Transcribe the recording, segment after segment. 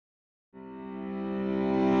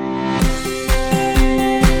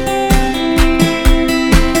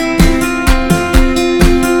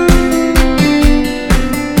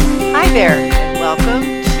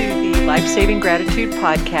Saving Gratitude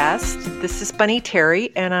podcast. This is Bunny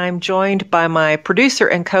Terry, and I'm joined by my producer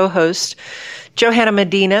and co-host, Johanna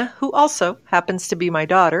Medina, who also happens to be my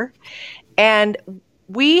daughter. And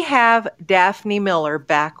we have Daphne Miller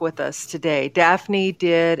back with us today. Daphne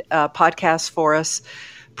did a podcast for us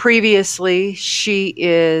previously. She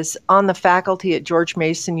is on the faculty at George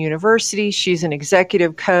Mason University. She's an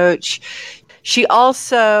executive coach. She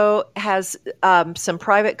also has some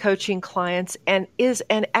private coaching clients and is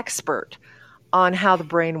an expert on how the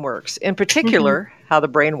brain works, in particular, how the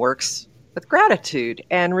brain works with gratitude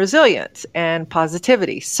and resilience and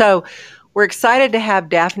positivity. So we're excited to have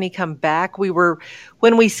Daphne come back.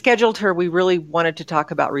 When we scheduled her, we really wanted to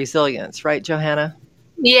talk about resilience, right, Johanna?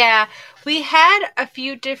 Yeah, we had a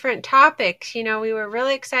few different topics. We were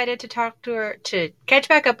really excited to talk to her, to catch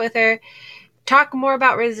back up with her, talk more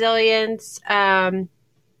about resilience, and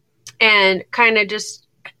kind of just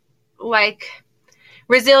like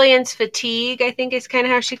resilience fatigue, I think is kind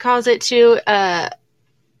of how she calls it too,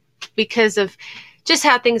 because of just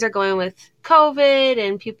how things are going with COVID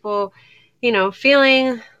and people,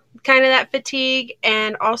 feeling kind of that fatigue.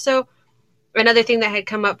 And also another thing that had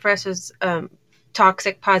come up for us was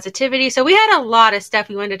toxic positivity. So we had a lot of stuff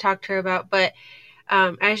we wanted to talk to her about, but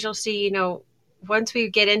as you'll see, once we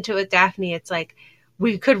get into it with Daphne, it's like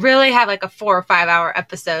we could really have like a 4 or 5 hour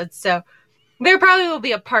episode. So there probably will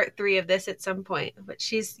be a part 3 of this at some point. But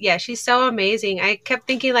she's so amazing. I kept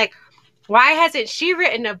thinking, like, why hasn't she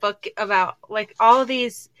written a book about like all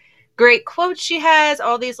these great quotes she has,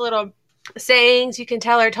 all these little sayings? You can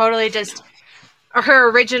tell are totally just her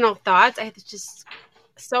original thoughts. I have just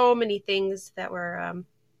so many things that were,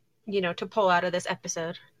 to pull out of this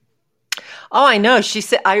episode. Oh, I know. She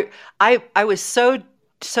said, I was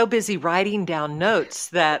so busy writing down notes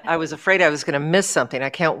that I was afraid I was going to miss something. I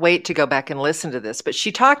can't wait to go back and listen to this. But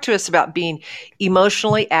she talked to us about being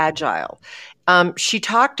emotionally agile. She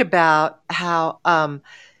talked about how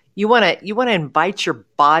you want to invite your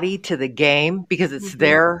body to the game because it's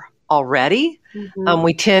there already.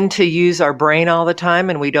 We tend to use our brain all the time,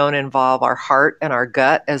 and we don't involve our heart and our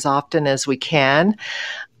gut as often as we can.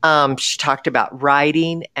 She talked about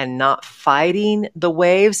riding and not fighting the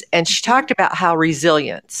waves. And she talked about how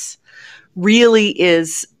resilience really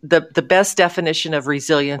is the best definition of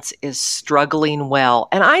resilience is struggling well.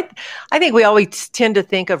 And I think we always tend to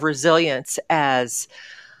think of resilience as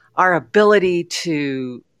our ability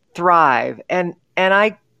to thrive. And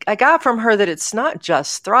I got from her that it's not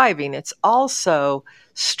just thriving, it's also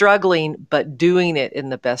struggling, but doing it in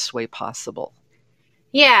the best way possible.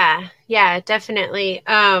 Yeah, definitely.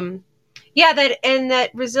 That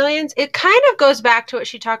resilience, it kind of goes back to what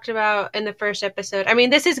she talked about in the first episode. I mean,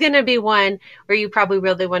 this is going to be one where you probably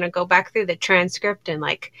really want to go back through the transcript and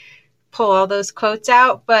like pull all those quotes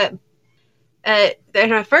out. But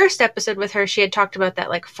in our first episode with her, she had talked about that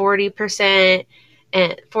like 40%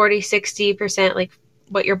 and 60%, like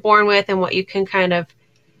what you're born with and what you can kind of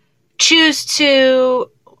choose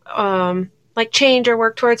to like change or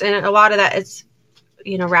work towards. And a lot of that is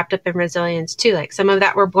wrapped up in resilience too. Like some of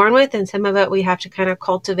that we're born with and some of it we have to kind of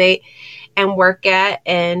cultivate and work at.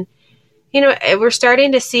 And, we're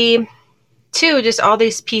starting to see too, just all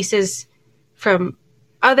these pieces from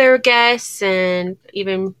other guests and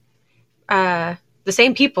even the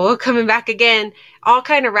same people coming back again, all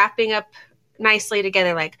kind of wrapping up nicely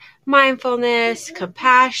together, like mindfulness,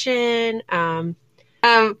 compassion,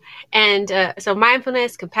 so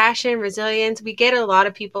mindfulness, compassion, resilience, we get a lot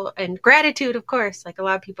of people, and gratitude, of course, like a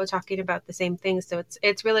lot of people talking about the same things. So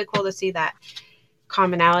it's really cool to see that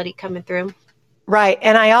commonality coming through. Right.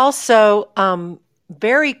 And I also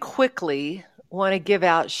very quickly want to give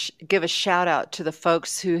a shout out to the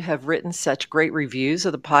folks who have written such great reviews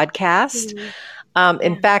of the podcast.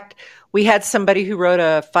 In fact, we had somebody who wrote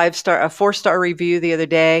a 4-star review the other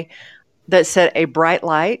day that said a bright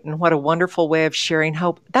light, and what a wonderful way of sharing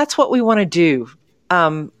hope. That's what we want to do.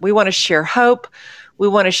 We want to share hope. We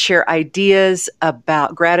want to share ideas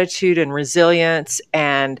about gratitude and resilience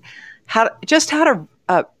and how to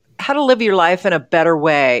live your life in a better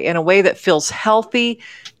way, in a way that feels healthy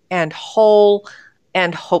and whole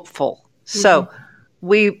and hopeful. So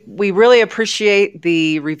we really appreciate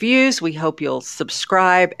the reviews. We hope you'll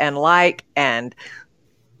subscribe and like and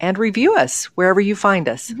review us wherever you find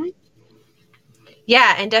us.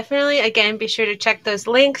 Yeah, and definitely, again, be sure to check those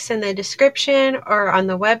links in the description or on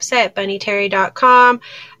the website, bunnyterry.com.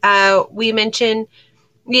 We mentioned,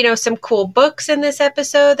 some cool books in this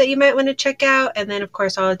episode that you might want to check out. And then, of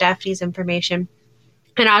course, all of Daphne's information.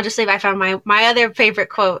 And I'll just leave, I found my other favorite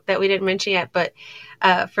quote that we didn't mention yet, but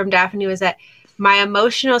from Daphne was that my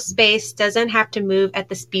emotional space doesn't have to move at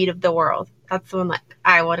the speed of the world. That's the one that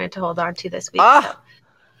I wanted to hold on to this week. Oh,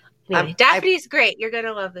 so anyway, Daphne's great. You're going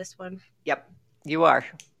to love this one. Yep, you are.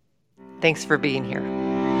 Thanks for being here.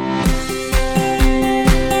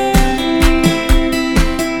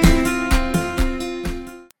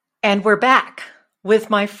 And we're back with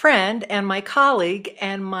my friend and my colleague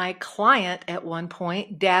and my client at one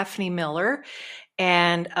point, Daphne Miller.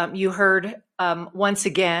 And you heard once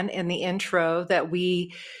again in the intro that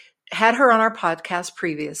we had her on our podcast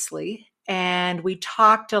previously, and we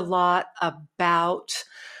talked a lot about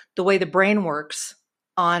the way the brain works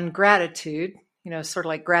on gratitude, sort of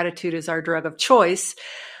like gratitude is our drug of choice.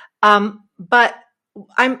 But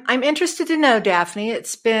I'm interested to know, Daphne,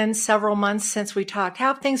 it's been several months since we talked.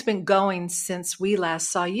 How have things been going since we last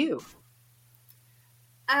saw you?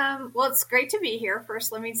 Well, it's great to be here.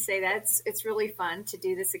 First, let me say that it's really fun to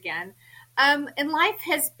do this again. And life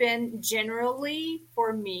has been generally,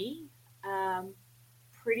 for me,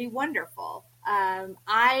 pretty wonderful.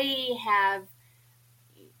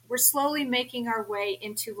 We're slowly making our way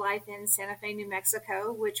into life in Santa Fe, New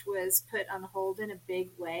Mexico, which was put on hold in a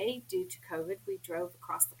big way due to COVID. We drove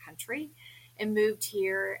across the country and moved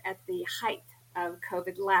here at the height of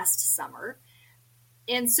COVID last summer.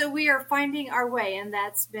 And so we are finding our way, and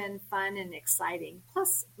that's been fun and exciting.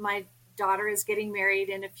 Plus, my daughter is getting married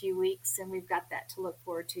in a few weeks, and we've got that to look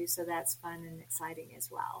forward to. So that's fun and exciting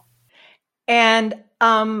as well. And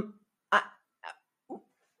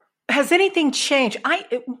has anything changed?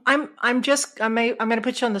 I'm going to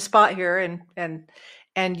put you on the spot here,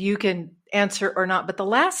 and you can answer or not. But the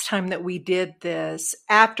last time that we did this,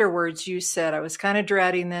 afterwards, you said, I was kind of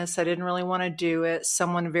dreading this. I didn't really want to do it.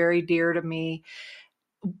 Someone very dear to me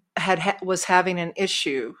was having an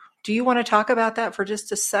issue. Do you want to talk about that for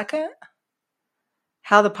just a second?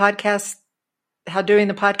 How doing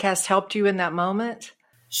the podcast helped you in that moment?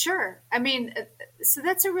 Sure. I mean, so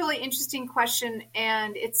that's a really interesting question,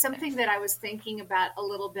 and it's something that I was thinking about a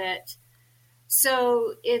little bit.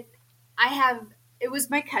 So it was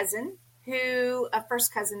my cousin, a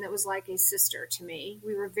first cousin that was like a sister to me.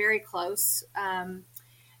 We were very close.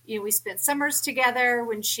 We spent summers together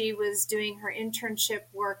when she was doing her internship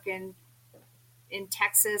work in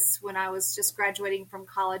Texas. When I was just graduating from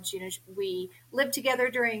college, we lived together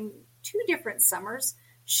during 2 different summers,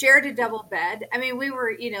 shared a double bed. I mean, we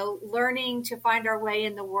were, learning to find our way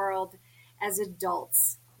in the world as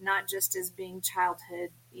adults, not just as being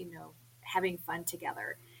childhood, having fun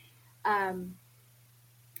together. And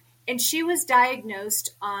she was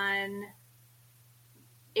diagnosed on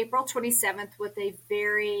April 27th with a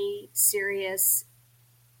very serious,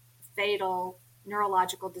 fatal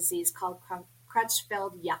neurological disease called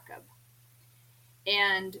Creutzfeldt-Jakob.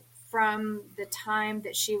 And from the time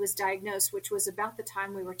that she was diagnosed, which was about the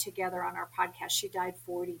time we were together on our podcast, she died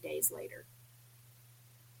 40 days later.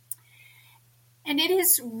 And it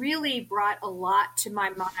has really brought a lot to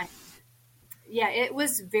my mind. Yeah, it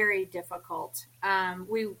was very difficult.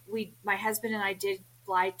 My husband and I did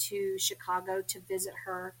fly to Chicago to visit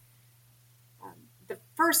her. The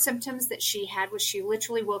first symptoms that she had was she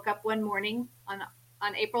literally woke up one morning on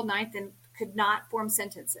April 9th and could not form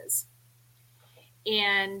sentences.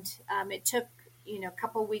 And it took, a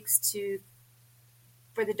couple weeks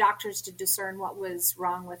for the doctors to discern what was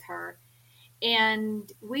wrong with her. And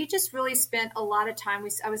we just really spent a lot of time.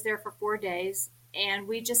 I was there for 4 days, and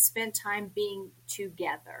we just spent time being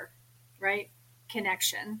together, right?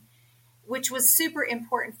 Connection, which was super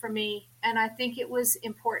important for me. And I think it was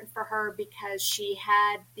important for her because she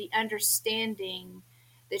had the understanding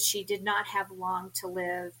that she did not have long to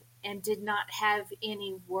live and did not have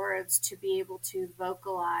any words to be able to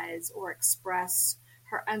vocalize or express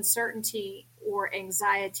her uncertainty or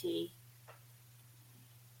anxiety.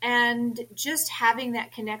 And just having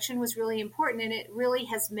that connection was really important. And it really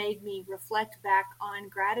has made me reflect back on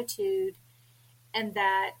gratitude, and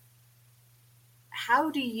that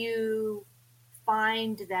how do you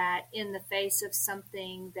find that in the face of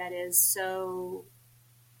something that is so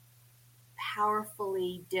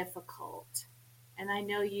powerfully difficult? And I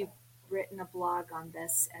know you've written a blog on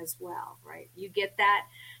this as well, right? You get that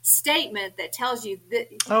statement that tells you that.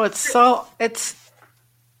 Oh, it's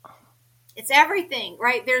everything,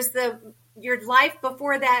 right? There's your life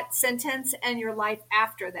before that sentence and your life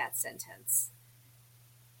after that sentence.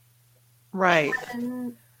 Right.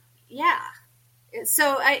 And yeah.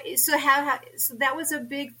 So that was a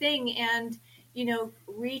big thing. And,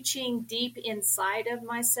 reaching deep inside of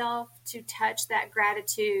myself to touch that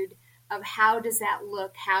gratitude of how does that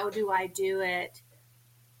look? How do I do it?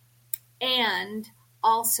 And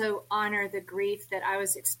also honor the grief that I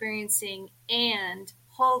was experiencing and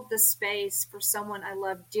hold the space for someone I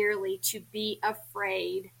love dearly to be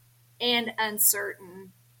afraid and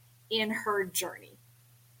uncertain in her journey.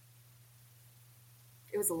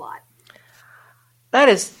 It was a lot. That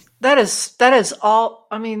is all.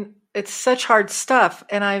 I mean, it's such hard stuff.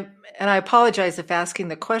 And I apologize if asking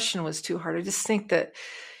the question was too hard. I just think that,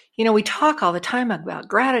 we talk all the time about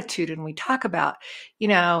gratitude, and we talk about,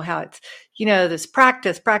 how it's, this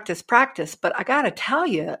practice, but I got to tell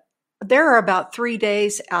you, there are about 3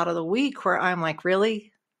 days out of the week where I'm like,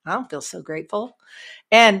 really, I don't feel so grateful.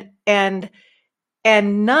 And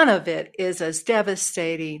none of it is as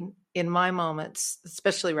devastating in my moments,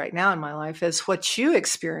 especially right now in my life, as what you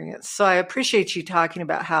experience. So I appreciate you talking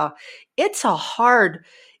about how it's a hard,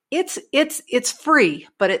 it's free,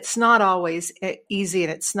 but it's not always easy,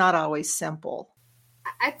 and it's not always simple.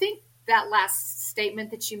 I think that last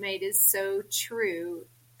statement that you made is so true,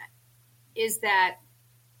 is that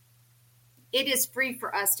it is free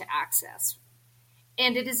for us to access,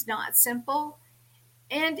 and it is not simple,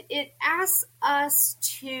 and it asks us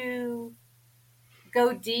to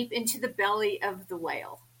go deep into the belly of the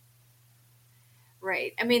whale.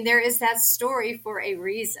 Right. I mean, there is that story for a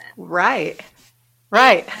reason. Right.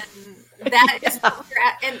 And that is what we're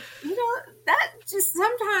at. And, that just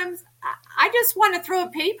sometimes I just want to throw a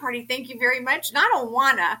pity party. Thank you very much. And I don't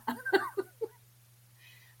want to.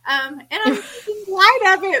 And I'm making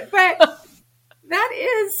light of it. But that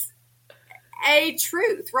is a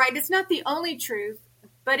truth, right? It's not the only truth,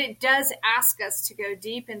 but it does ask us to go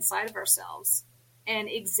deep inside of ourselves and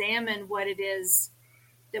examine what it is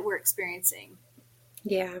that we're experiencing.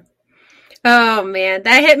 Yeah. Oh man,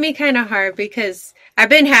 that hit me kind of hard, because I've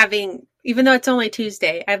been having, even though it's only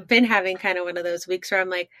Tuesday, I've been having kind of one of those weeks where I'm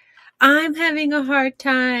like, I'm having a hard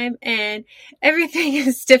time and everything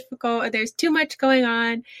is difficult. There's too much going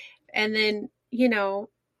on. And then,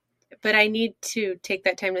 but I need to take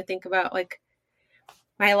that time to think about, like,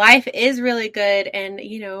 my life is really good. And,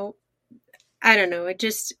 I don't know, it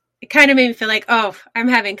kind of made me feel like, oh, I'm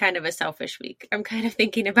having kind of a selfish week. I'm kind of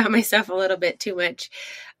thinking about myself a little bit too much.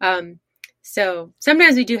 So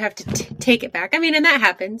sometimes we do have to take it back. I mean, and that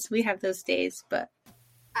happens. We have those days, but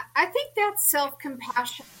I think that's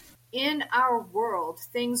self-compassion. In our world,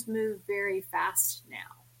 things move very fast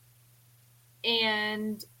now.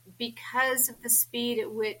 And because of the speed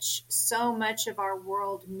at which so much of our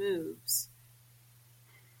world moves,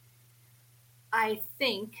 I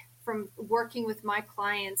think, from working with my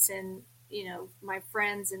clients and, my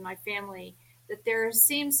friends and my family, that there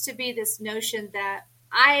seems to be this notion that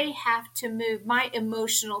I have to move. My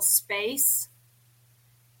emotional space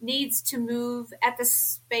needs to move at the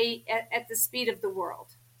speed of the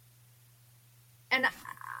world. And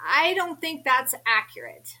I don't think that's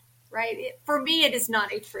accurate, right? For me, it is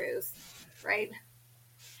not a truth, right?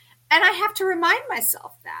 And I have to remind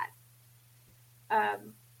myself that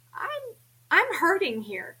I'm hurting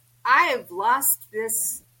here. I've lost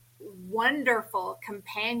this wonderful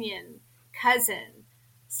companion, cousin,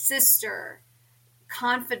 sister,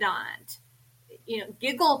 confidant,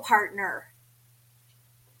 giggle partner.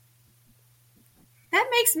 That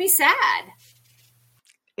makes me sad.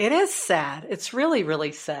 It is sad. It's really,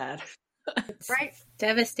 really sad. Right?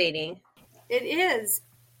 Devastating. It is.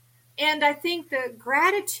 And I think the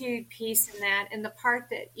gratitude piece in that, and the part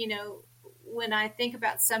that, when I think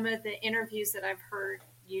about some of the interviews that I've heard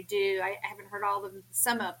you do, I haven't heard all of them,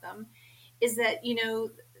 some of them, is that,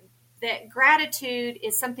 that gratitude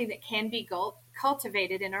is something that can be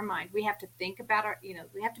cultivated in our mind. We have to think about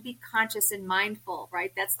we have to be conscious and mindful,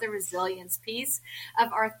 right? That's the resilience piece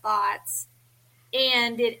of our thoughts.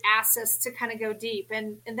 And it asks us to kind of go deep.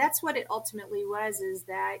 And that's what it ultimately was, is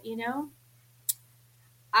that,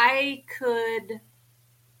 I could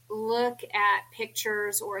look at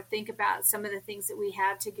pictures or think about some of the things that we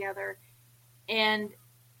have together. And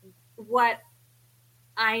what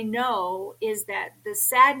I know is that the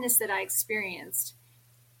sadness that I experienced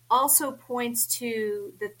also points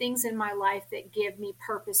to the things in my life that give me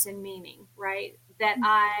purpose and meaning, right? That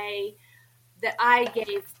I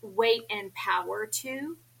gave weight and power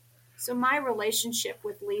to. So my relationship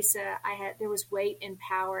with Lisa, there was weight and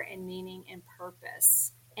power and meaning and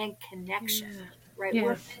purpose and connection, right? Yeah. We're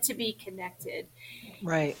meant to be connected.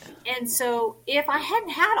 Right. And so if I hadn't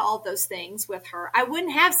had all those things with her, I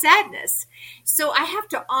wouldn't have sadness. So I have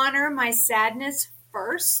to honor my sadness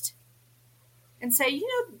first and say,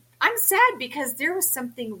 I'm sad because there was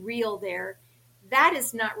something real there. That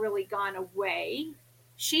has not really gone away.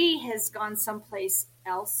 She has gone someplace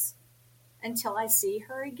else until I see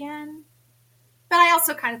her again. But I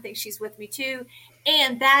also kind of think she's with me too.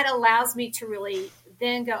 And that allows me to really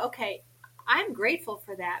then go, okay, I'm grateful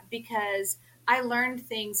for that, because I learned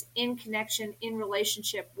things in connection, in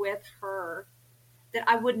relationship with her that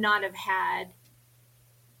I would not have had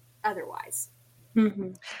otherwise.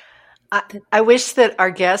 Mm-hmm. I wish that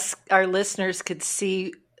our guests, our listeners could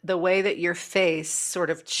see the way that your face sort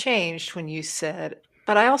of changed when you said,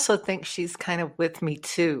 but I also think she's kind of with me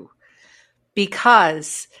too,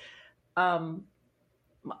 because, I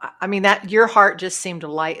mean, that your heart just seemed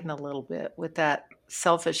to lighten a little bit with that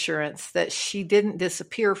self-assurance that she didn't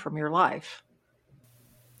disappear from your life.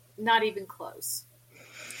 Not even close.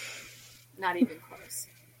 Not even close.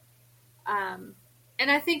 And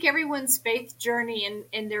I think everyone's faith journey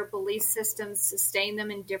and their belief systems sustain them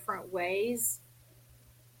in different ways.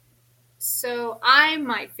 So I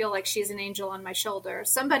might feel like she's an angel on my shoulder.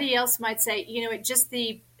 Somebody else might say, it's just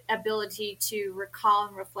the ability to recall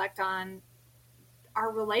and reflect on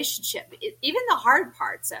our relationship, even the hard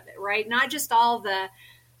parts of it, right? Not just all the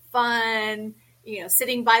fun,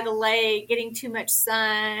 sitting by the lake, getting too much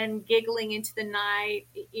sun, giggling into the night,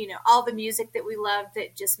 all the music that we love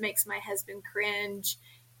that just makes my husband cringe,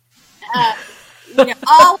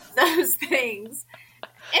 all of those things.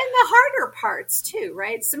 And the harder parts too,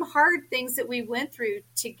 right? Some hard things that we went through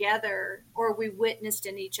together or we witnessed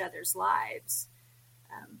in each other's lives.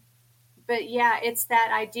 But yeah, it's that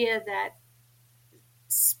idea that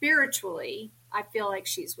spiritually, I feel like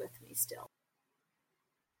she's with me still.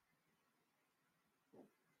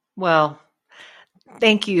 Well,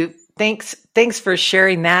 thank you. Thanks for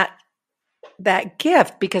sharing that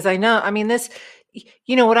gift, because I know, I mean, this,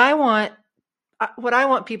 what I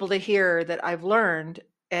want people to hear that I've learned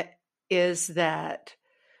is that,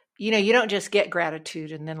 you don't just get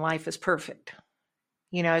gratitude and then life is perfect.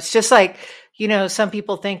 It's just like, some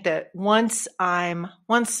people think that once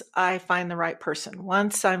I find the right person,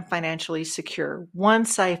 once I'm financially secure,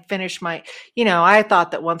 once I finish my, I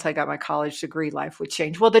thought that once I got my college degree, life would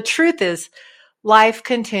change. Well, the truth is life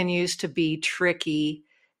continues to be tricky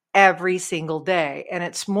every single day. And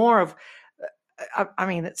it's more of, I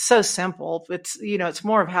mean, it's so simple. It's, it's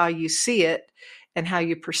more of how you see it and how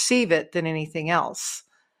you perceive it than anything else.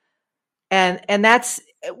 And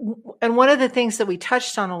one of the things that we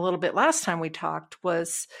touched on a little bit last time we talked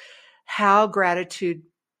was how gratitude,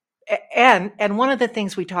 and one of the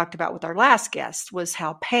things we talked about with our last guest was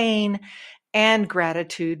how pain and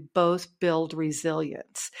gratitude both build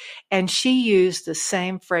resilience. And she used the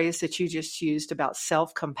same phrase that you just used about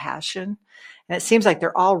self-compassion. And it seems like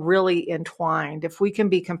they're all really entwined. If we can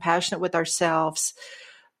be compassionate with ourselves,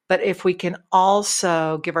 but if we can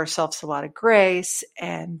also give ourselves a lot of grace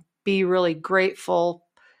and be really grateful,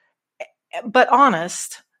 but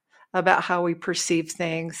honest about how we perceive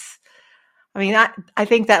things. I mean, I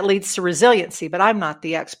think that leads to resiliency, but I'm not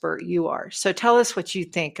the expert. You are. So tell us what you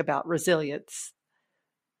think about resilience.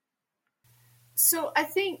 So I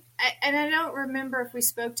think, and I don't remember if we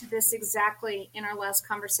spoke to this exactly in our last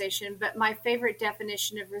conversation, but my favorite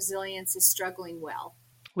definition of resilience is struggling well.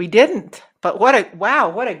 We didn't, but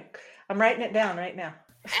I'm writing it down right now.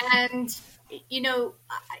 And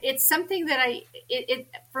it's something that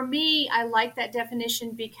for me, I like that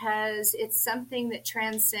definition because it's something that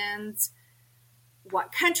transcends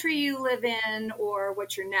what country you live in or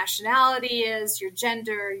what your nationality is, your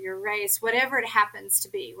gender, your race, whatever it happens to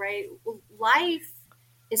be, right? Life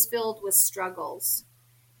is filled with struggles.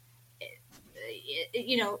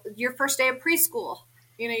 Your first day of preschool,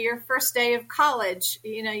 your first day of college,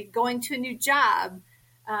 going to a new job,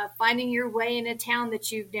 finding your way in a town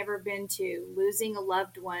that you've never been to, losing a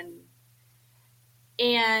loved one.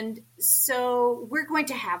 And so we're going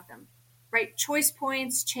to have them, right? Choice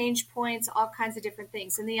points, change points, all kinds of different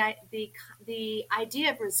things. And the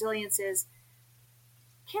idea of resilience is,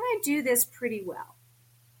 can I do this pretty well?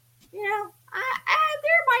 There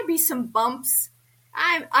might be some bumps.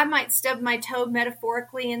 I might stub my toe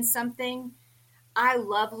metaphorically in something. I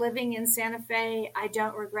love living in Santa Fe. I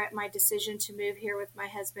don't regret my decision to move here with my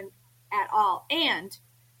husband at all. And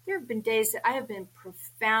there have been days that I have been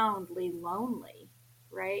profoundly lonely,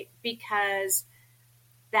 right? Because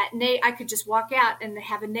I could just walk out and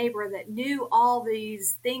have a neighbor that knew all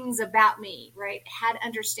these things about me, right? Had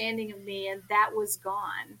understanding of me, and that was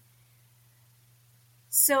gone.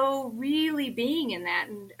 So really being in that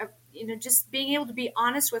and, just being able to be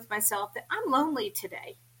honest with myself that I'm lonely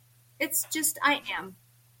today. It's just, I am.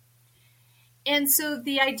 And so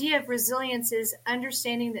the idea of resilience is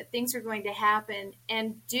understanding that things are going to happen.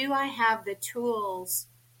 And do I have the tools?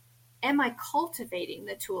 Am I cultivating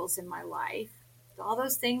the tools in my life? All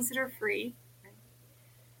those things that are free, right,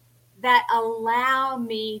 that allow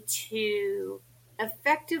me to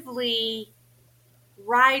effectively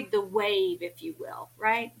ride the wave, if you will,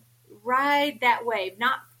 right? Ride that wave,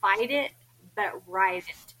 not fight it, but ride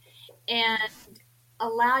it. And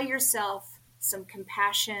allow yourself some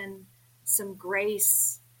compassion, some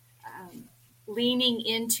grace, leaning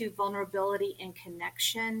into vulnerability and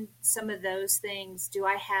connection, some of those things.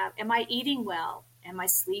 Am I eating well? Am I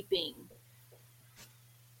sleeping?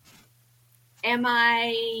 Am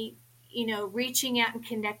I, reaching out and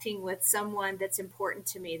connecting with someone that's important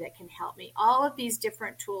to me that can help me? All of these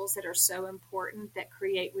different tools that are so important that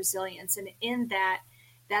create resilience. And in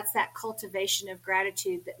that's that cultivation of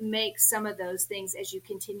gratitude that makes some of those things, as you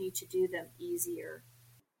continue to do them, easier.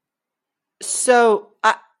 So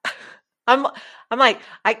I'm like,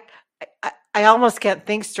 I almost can't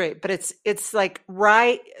think straight, but it's like,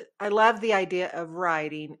 right. I love the idea of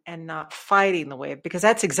riding and not fighting the wave, because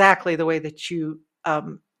that's exactly the way that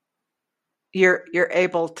you're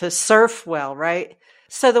able to surf well, right?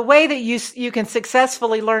 So the way that you can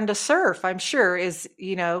successfully learn to surf, I'm sure, is,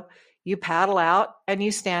 you paddle out and you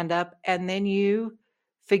stand up and then you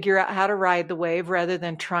figure out how to ride the wave rather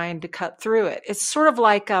than trying to cut through it. It's sort of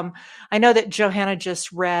like, I know that Johanna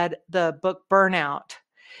just read the book Burnout.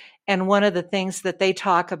 And one of the things that they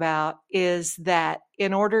talk about is that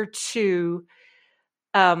in order to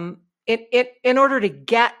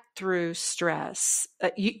get through stress,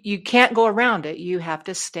 you can't go around it. You have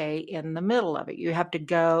to stay in the middle of it. You have to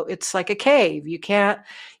go. It's like a cave. You can't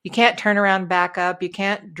turn around, back up. You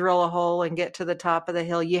can't drill a hole and get to the top of the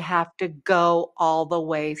hill. You have to go all the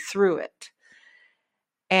way through it.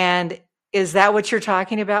 And is that what you're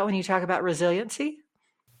talking about when you talk about resiliency?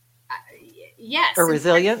 Yes. Or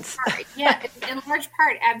resilience? Yeah, in large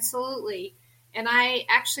part, absolutely. And I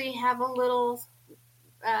actually have a little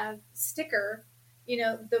sticker,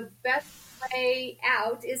 the best way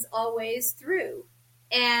out is always through.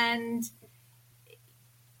 And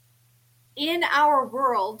in our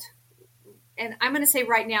world, and I'm going to say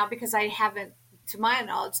right now, because I haven't, to my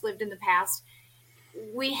knowledge, lived in the past,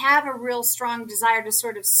 we have a real strong desire to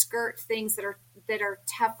sort of skirt things that are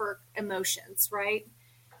tougher emotions, right?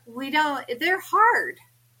 They're hard.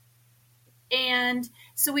 And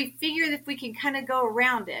so we figure that if we can kind of go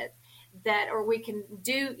around it, or we can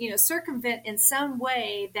do, circumvent in some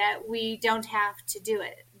way that we don't have to do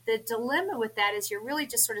it. The dilemma with that is you're really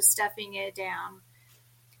just sort of stuffing it down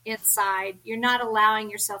inside. You're not allowing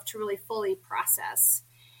yourself to really fully process.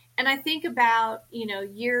 And I think about,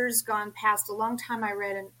 years gone past, a long time I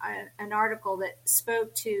read an article that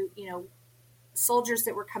spoke to, soldiers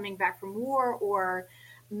that were coming back from war, or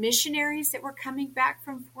missionaries that were coming back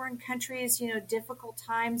from foreign countries, difficult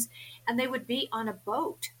times, and they would be on a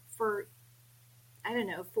boat for,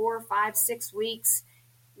 4, 5, 6 weeks,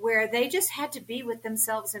 where they just had to be with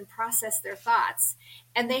themselves and process their thoughts.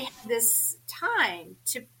 And they had this time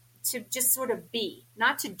to just sort of be,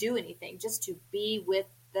 not to do anything, just to be with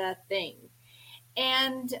the thing.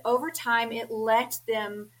 And over time, it let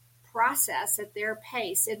them process at their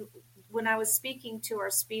pace. And when I was speaking to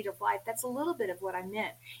our speed of life, that's a little bit of what I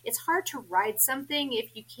meant. It's hard to ride something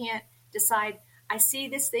if you can't decide, I see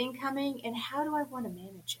this thing coming, and how do I want to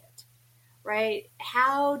manage it, right?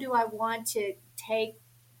 How do I want to take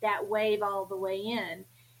that wave all the way in?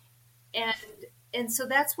 And so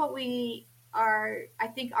that's what we are, I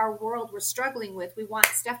think our world we're struggling with. We want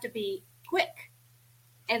stuff to be quick,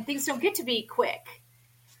 and things don't get to be quick.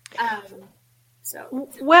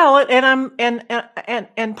 Well,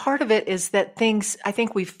 and part of it is that I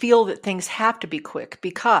think we feel that things have to be quick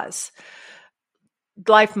because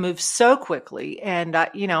life moves so quickly. And I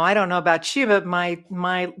don't know about you, but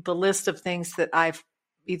the list of things that I've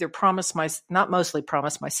either promised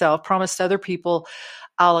other people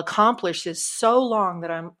I'll accomplish is so long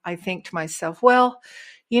that I think to myself, well,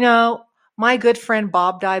 my good friend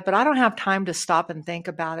Bob died, but I don't have time to stop and think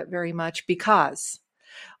about it very much because,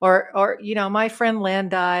 or my friend Lynn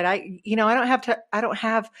died. I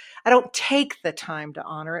don't take the time to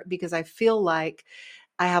honor it because I feel like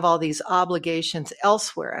I have all these obligations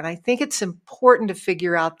elsewhere. And I think it's important to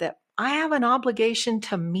figure out that I have an obligation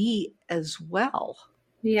to me as well.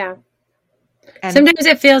 Yeah. And sometimes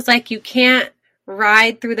it feels like you can't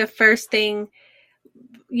ride through the first thing,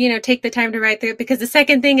 take the time to ride through it because the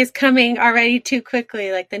second thing is coming already too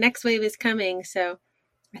quickly. Like the next wave is coming. So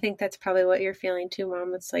I think that's probably what you're feeling too,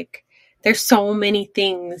 Mom. It's like there's so many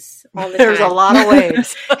things all the there's time. a lot of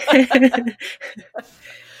waves.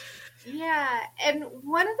 Yeah. And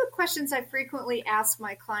one of the questions I frequently ask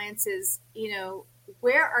my clients is,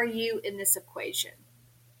 where are you in this equation?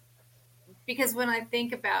 Because when I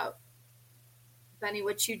think about, Bunny,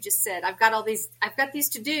 what you just said, I've got these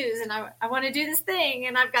to-dos and I want to do this thing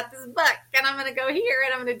and I've got this book and I'm going to go here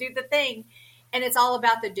and I'm going to do the thing. And it's all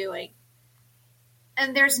about the doing.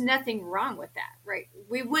 And there's nothing wrong with that, right?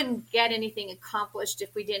 We wouldn't get anything accomplished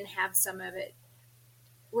if we didn't have some of it.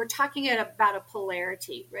 we're talking about a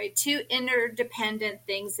polarity, right? Two interdependent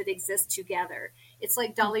things that exist together. It's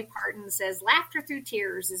like Dolly Parton says, laughter through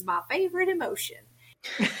tears is my favorite emotion.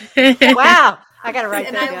 Wow. I got to write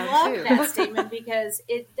And that I down love too. that statement because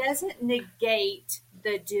it doesn't negate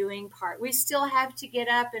the doing part. We still have to get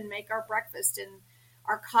up and make our breakfast and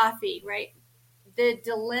our coffee, right? The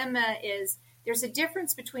dilemma is there's a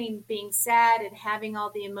difference between being sad and having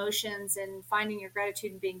all the emotions and finding your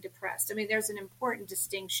gratitude and being depressed. I mean, there's an important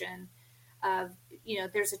distinction of,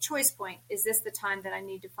 there's a choice point. Is this the time that I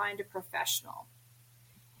need to find a professional?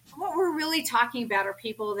 What we're really talking about are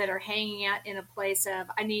people that are hanging out in a place of,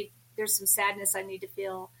 there's some sadness I need to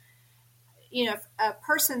feel. A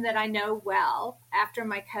person that I know well, after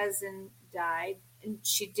my cousin died, and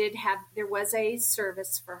there was a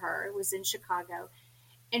service for her. It was in Chicago.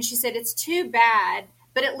 And she said, it's too bad,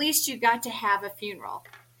 but at least you got to have a funeral.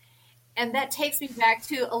 And that takes me back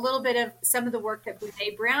to a little bit of some of the work that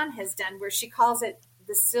Brene Brown has done, where she calls it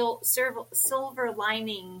the silver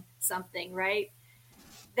lining something, right?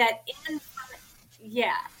 That in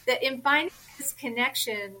finding this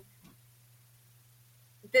connection,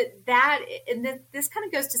 this kind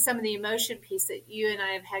of goes to some of the emotion piece that you and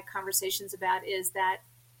I have had conversations about, is that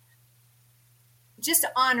just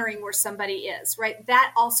honoring where somebody is, right?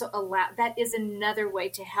 That is another way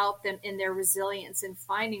to help them in their resilience and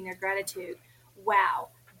finding their gratitude. Wow,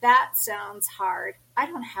 that sounds hard. I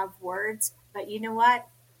don't have words, but you know what?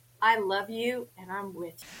 I love you and I'm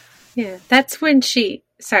with you. Yeah, that's like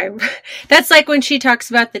when she talks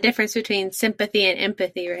about the difference between sympathy and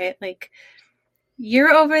empathy, right? Like,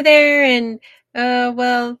 you're over there and,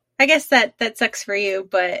 well, I guess that sucks for you,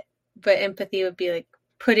 but empathy would be like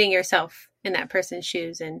putting yourself in that person's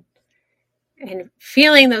shoes and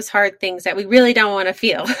feeling those hard things that we really don't want to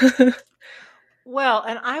feel. Well,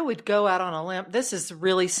 and I would go out on a limb. This is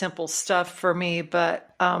really simple stuff for me, but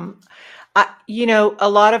a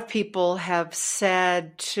lot of people have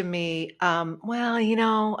said to me, well,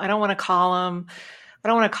 I don't want to call them. I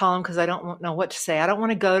don't want to call them because I don't know what to say. I don't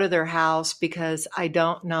want to go to their house because I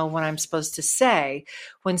don't know what I'm supposed to say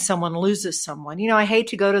when someone loses someone. I hate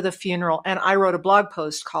to go to the funeral. And I wrote a blog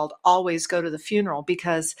post called Always Go to the Funeral,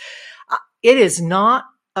 because it is not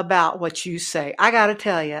about what you say. I got to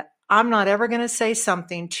tell you, I'm not ever going to say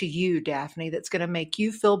something to you, Daphne, that's going to make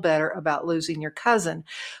you feel better about losing your cousin.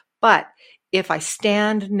 But if I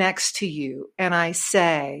stand next to you and I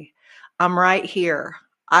say, I'm right here,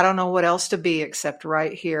 I don't know what else to be except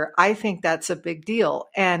right here, I think that's a big deal.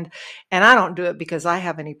 And I don't do it because I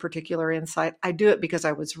have any particular insight. I do it because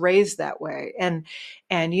I was raised that way. And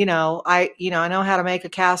I know how to make a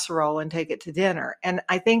casserole and take it to dinner. And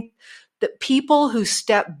I think that people who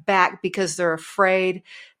step back because they're afraid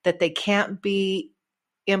that they can't be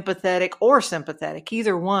empathetic or sympathetic,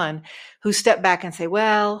 either one, who step back and say,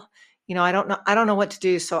 well, I don't know what to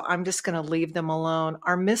do, so I'm just going to leave them alone,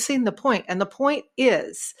 are missing the point. And the point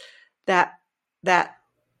is that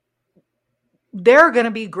they're going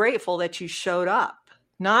to be grateful that you showed up,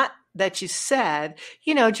 not that you said,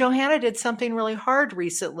 Johanna did something really hard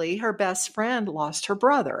recently. Her best friend lost her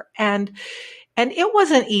brother. And it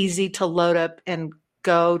wasn't easy to load up and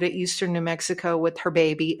go to Eastern New Mexico with her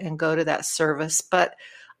baby and go to that service. But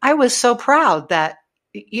I was so proud that,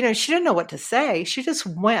 she didn't know what to say. She just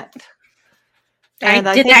went. And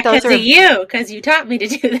I did that because you taught me to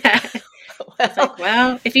do that. It's like,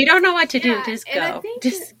 well, if you don't know what to do, just go. And I think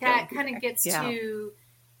that kind of gets to,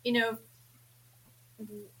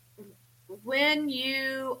 when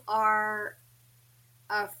you are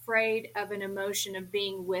afraid of an emotion of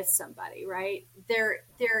being with somebody, right? There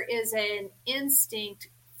is an instinct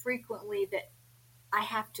frequently that I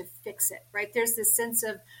have to fix it, right? There's this sense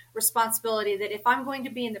of responsibility that if I'm going to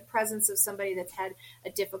be in the presence of somebody that's had a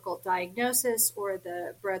difficult diagnosis, or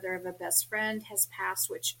the brother of a best friend has passed,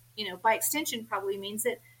 which, by extension probably means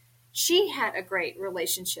that she had a great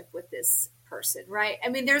relationship with this person, right? I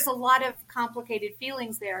mean, there's a lot of complicated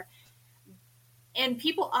feelings there. And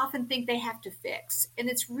people often think they have to fix, and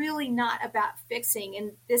it's really not about fixing.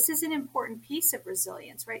 And this is an important piece of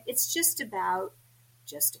resilience, right? It's just about,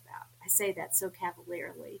 I say that so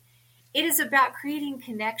cavalierly. It is about creating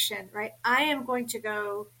connection, right? I am going to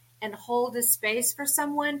go and hold a space for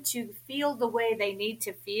someone to feel the way they need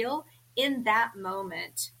to feel in that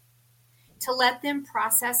moment, to let them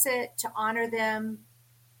process it, to honor them,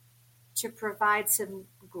 to provide some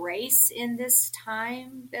grace in this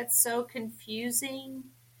time that's so confusing,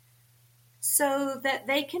 so that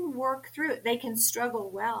they can work through it. They can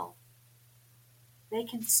struggle well.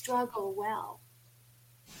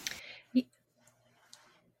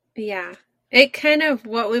 Yeah. It kind of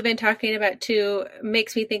what we've been talking about too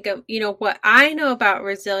makes me think of, what I know about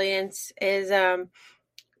resilience is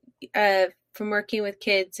from working with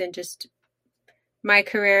kids and just my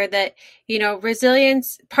career that,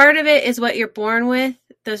 resilience, part of it is what you're born with,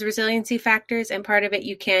 those resiliency factors, and part of it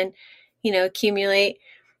you can, accumulate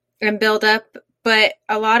and build up. But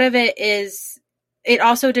a lot of it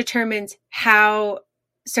also determines how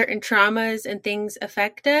certain traumas and things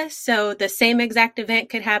affect us. So the same exact event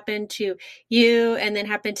could happen to you and then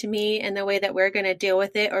happen to me, and the way that we're going to deal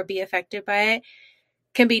with it or be affected by it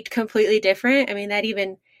can be completely different. I mean,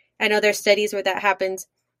 I know there's studies where that happens,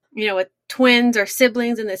 with twins or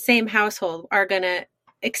siblings in the same household are going to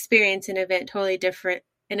experience an event totally different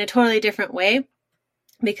in a totally different way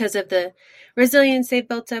because of the resilience they've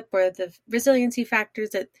built up or the resiliency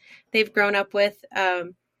factors that they've grown up with.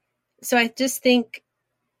 So I just think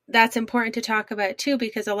that's important to talk about too,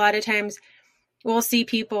 because a lot of times we'll see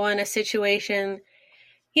people in a situation,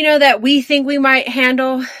 that we think we might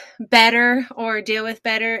handle better or deal with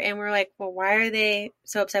better. And we're like, well, why are they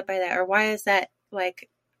so upset by that? Or why is that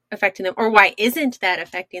affecting them? Or why isn't that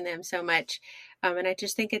affecting them so much? And I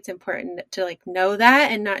just think it's important to know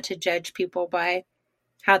that and not to judge people by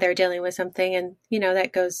how they're dealing with something. And,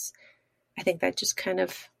 I think that just kind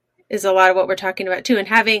of is a lot of what we're talking about too. And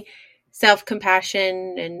having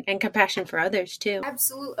self-compassion and compassion for others too.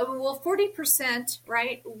 Absolutely. Well, 40%,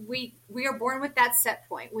 right? We are born with that set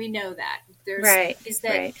point. We know that. There's studies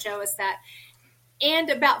that show us that. And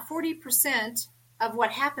about 40% of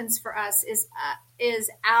what happens for us is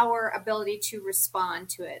our ability to respond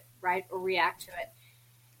to it, right? Or react to it.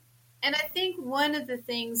 And I think one of the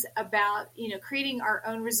things about, creating our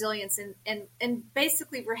own resilience and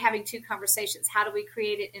basically we're having two conversations. How do we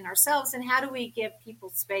create it in ourselves, and how do we give people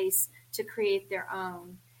space to create their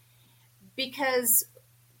own? Because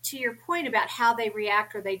to your point about how they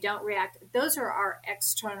react or they don't react, those are our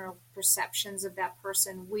external perceptions of that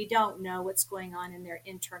person. We don't know what's going on in their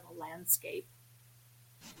internal landscape.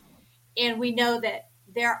 And we know that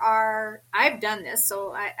I've done this,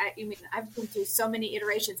 so I've been through so many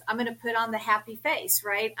iterations. I'm going to put on the happy face,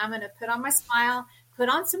 right? I'm going to put on my smile, put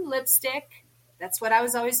on some lipstick. That's what I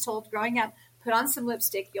was always told growing up. Put on some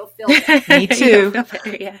lipstick, you'll feel better. Me too.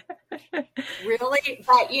 Yeah. Really?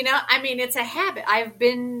 But, it's a habit. I've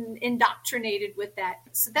been indoctrinated with that.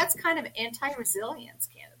 So that's kind of anti-resilience,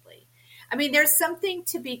 candidly. There's something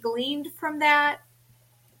to be gleaned from that.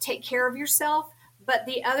 Take care of yourself. But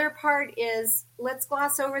the other part is, let's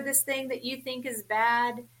gloss over this thing that you think is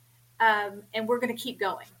bad, and we're going to keep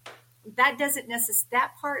going. That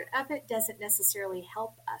part of it doesn't necessarily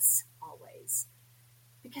help us always,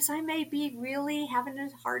 because I may be really having a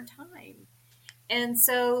hard time. And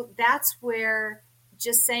so that's where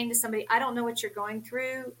just saying to somebody, I don't know what you're going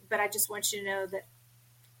through, but I just want you to know that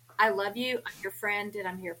I love you, I'm your friend, and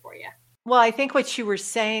I'm here for you. Well, I think what you were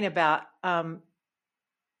saying about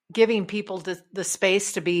giving people the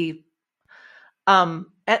space to be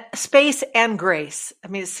space and grace.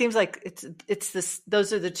 It seems like it's this.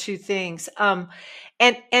 Those are the two things. And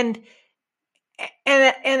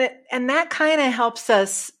that kind of helps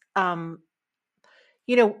us.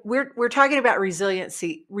 We're talking about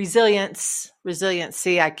resiliency.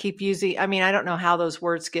 I keep using. I don't know how those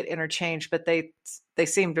words get interchanged, but they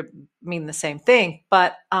seem to mean the same thing.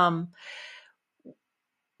 But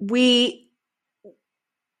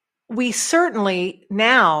we certainly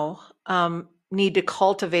now need to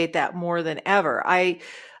cultivate that more than ever.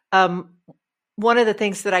 One of the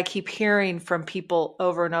things that I keep hearing from people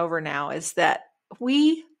over and over now is that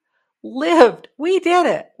we did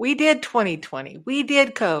it. We did 2020. We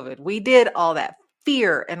did COVID. We did all that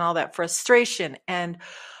fear and all that frustration and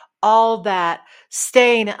all that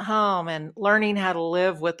staying at home and learning how to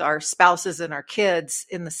live with our spouses and our kids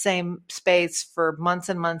in the same space for months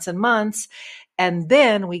and months and months. And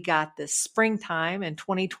then we got this springtime in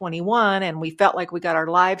 2021 and we felt like we got our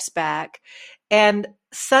lives back. And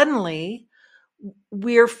suddenly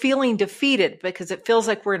we're feeling defeated because it feels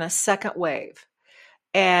like we're in a second wave.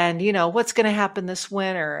 And, what's going to happen this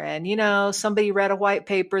winter? And, somebody read a white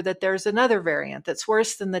paper that there's another variant that's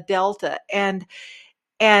worse than the Delta. And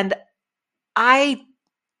I'd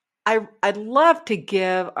love to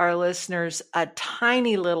give our listeners a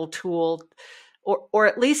tiny little tool or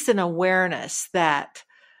at least an awareness that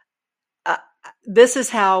this is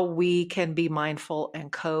how we can be mindful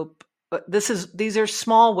and cope. But these are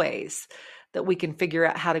small ways that we can figure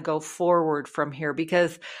out how to go forward from here.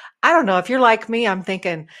 Because I don't know if you're like me, I'm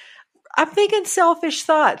thinking selfish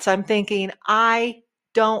thoughts. I'm thinking I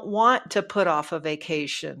don't want to put off a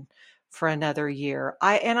vacation for another year.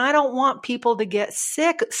 I don't want people to get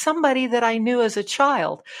sick. Somebody that I knew as a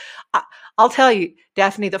child. I'll tell you,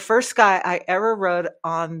 Daphne, the first guy I ever rode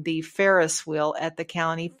on the Ferris wheel at the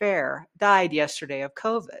county fair died yesterday of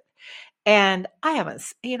COVID. And I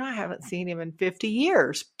haven't seen him in 50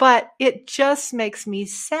 years, but it just makes me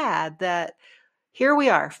sad that here we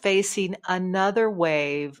are facing another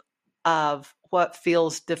wave of what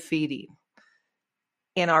feels defeating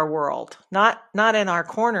in our world, not in our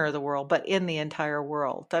corner of the world, but in the entire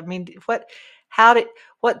world. I mean,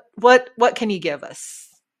 what can you give us?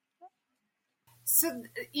 So,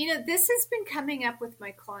 this has been coming up with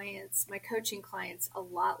my clients, my coaching clients, a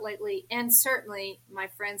lot lately, and certainly my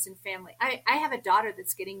friends and family. I have a daughter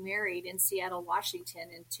that's getting married in Seattle, Washington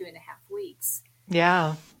in 2.5 weeks.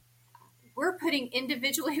 Yeah. We're putting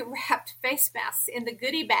individually wrapped face masks in the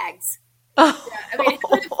goodie bags. Oh. I mean, who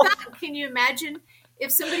would have thought? Can you imagine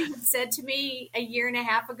if somebody had said to me a year and a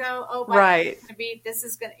half ago, "Oh, right, this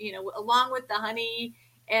is going to, along with the honey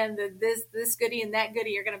and this goodie and that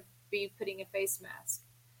goodie, you're going to be putting a face mask."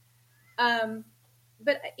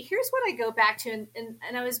 But here's what I go back to,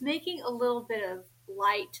 and I was making a little bit of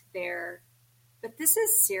light there, but this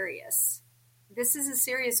is serious. This is a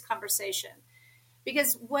serious conversation,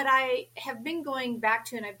 because what I have been going back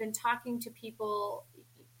to, and I've been talking to people,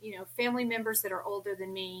 family members that are older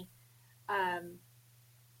than me.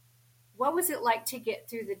 What was it like to get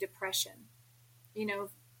through the Depression?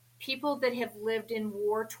 People that have lived in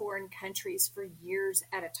war-torn countries for years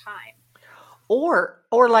at a time. Or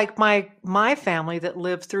like my family that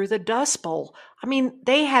lived through the Dust Bowl. I mean,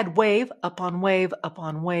 they had wave upon wave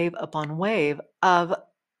upon wave upon wave of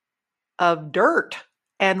dirt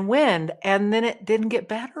and wind, and then it didn't get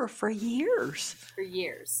better for years.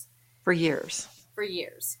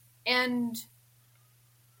 And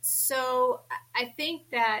so I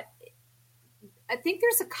think there's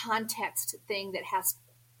a context thing that has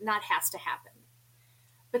to happen.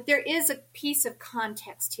 But there is a piece of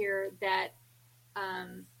context here that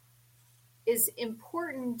is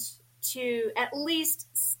important to at least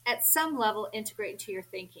at some level integrate into your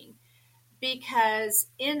thinking. Because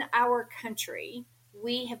in our country,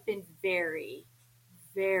 we have been very,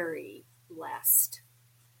 very blessed.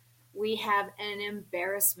 We have an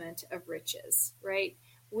embarrassment of riches, right?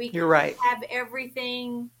 You're right. Have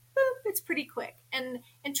everything. Boop, it's pretty quick. And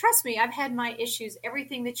trust me, I've had my issues.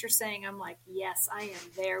 Everything that you're saying, I'm like, yes, I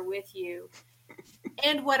am there with you.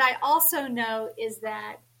 And what I also know is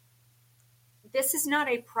that this is not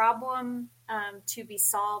a problem to be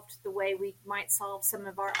solved the way we might solve some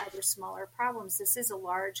of our other smaller problems. This is a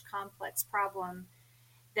large, complex problem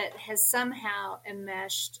that has somehow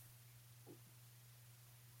enmeshed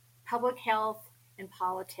public health and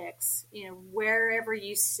politics, wherever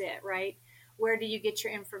you sit, right? Where do you get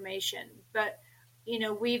your information? But,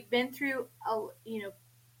 we've been through,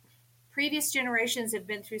 previous generations have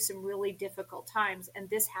been through some really difficult times, and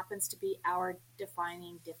this happens to be our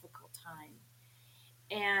defining difficult time.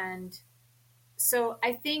 And so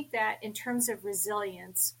I think that in terms of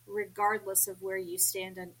resilience, regardless of where you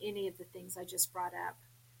stand on any of the things I just brought up,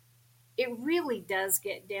 it really does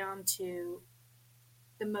get down to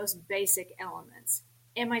the most basic elements.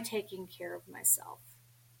 Am I taking care of myself?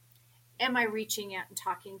 Am I reaching out and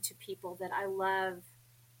talking to people that I love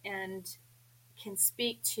and can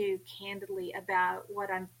speak to candidly about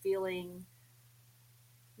what I'm feeling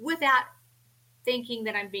without thinking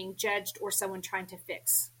that I'm being judged or someone trying to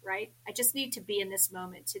fix, right? I just need to be in this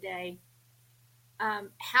moment today.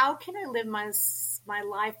 How can I live my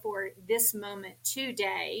life for this moment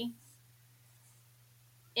today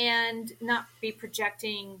and not be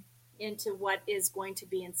projecting into what is going to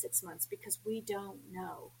be in 6 months, because we don't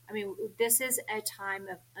know. I mean, this is a time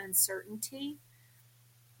of uncertainty.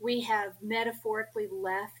 We have metaphorically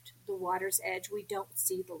left the water's edge. We don't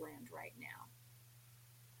see the land right now.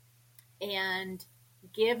 And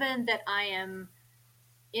given that I am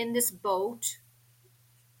in this boat,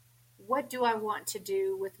 what do I want to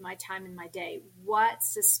do with my time and my day? What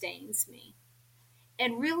sustains me?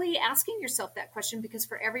 And really asking yourself that question, because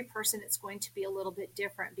for every person it's going to be a little bit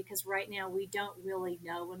different, because right now we don't really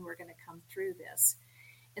know when we're going to come through this.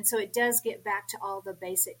 And so it does get back to all the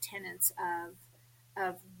basic tenets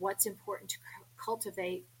of what's important to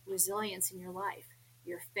cultivate resilience in your life.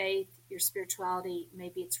 Your faith, your spirituality,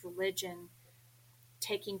 maybe it's religion,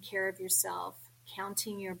 taking care of yourself,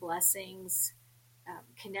 counting your blessings,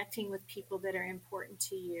 connecting with people that are important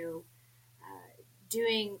to you,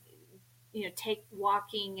 take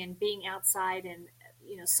walking and being outside and,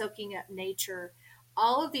 soaking up nature,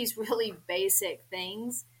 all of these really basic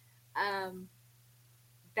things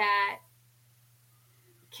that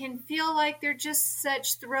can feel like they're just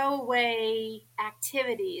such throwaway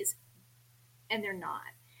activities, and they're not.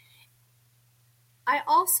 I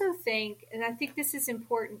also think, and I think this is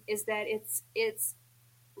important, is that it's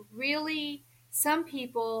really some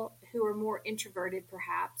people who are more introverted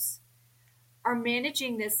perhaps are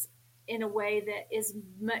managing this in a way that is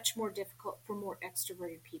much more difficult for more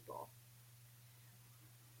extroverted people.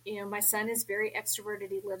 My son is very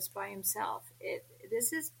extroverted. He lives by himself.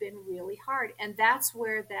 This has been really hard. And that's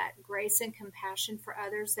where that grace and compassion for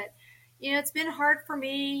others that, it's been hard for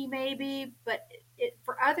me maybe, but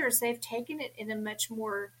for others, they've taken it in a much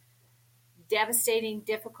more devastating,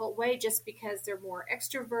 difficult way just because they're more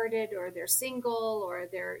extroverted or they're single or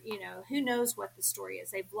they're, who knows what the story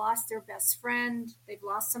is. They've lost their best friend. They've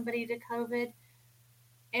lost somebody to COVID.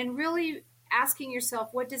 And really asking yourself,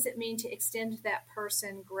 what does it mean to extend that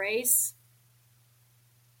person grace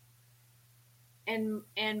and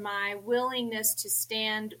my willingness to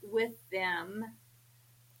stand with them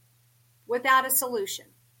without a solution,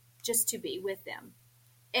 just to be with them.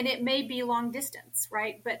 And it may be long distance,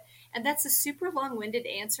 right? And that's a super long-winded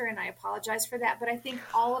answer, and I apologize for that, but I think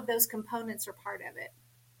all of those components are part of it.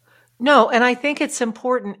 No, and I think it's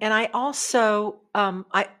important. And I also,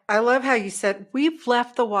 I love how you said we've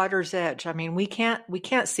left the water's edge. I mean, we can't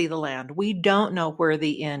see the land. We don't know where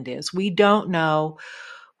the end is. We don't know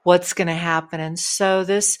what's going to happen. And so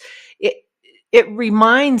it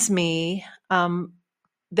reminds me,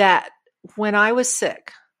 that when I was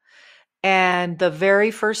sick, and the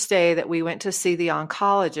very first day that we went to see the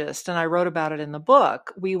oncologist, and I wrote about it in the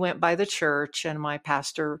book, we went by the church and my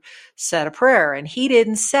pastor said a prayer, and he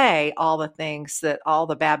didn't say all the things that all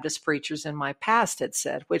the Baptist preachers in my past had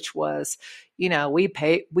said, which was, we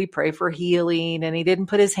pray for healing, and he didn't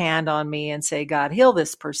put his hand on me and say, God, heal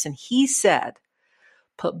this person. He said,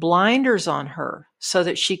 put blinders on her so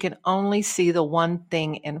that she can only see the one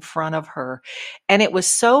thing in front of her. And it was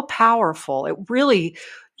so powerful. It really,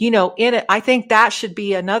 in it, I think that should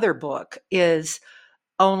be another book, is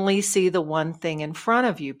only see the one thing in front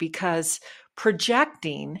of you, because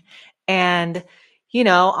projecting, and,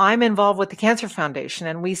 I'm involved with the Cancer Foundation,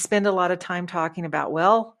 and we spend a lot of time talking about,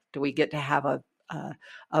 well, do we get to have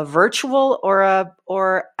a virtual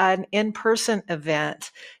or an in-person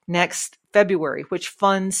event next February, which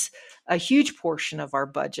funds a huge portion of our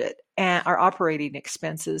budget and our operating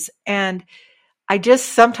expenses. And I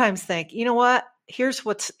just sometimes think, you know what? Here's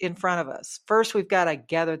what's in front of us. First, we've got to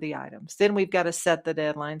gather the items. Then we've got to set the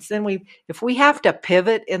deadlines. Then if we have to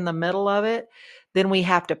pivot in the middle of it, then we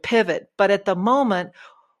have to pivot. But at the moment,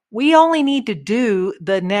 we only need to do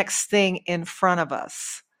the next thing in front of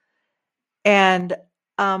us. And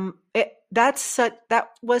that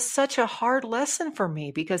was such a hard lesson for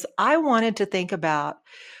me, because I wanted to think about,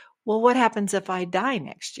 well, what happens if I die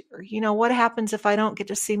next year? What happens if I don't get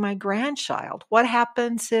to see my grandchild? What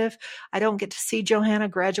happens if I don't get to see Johanna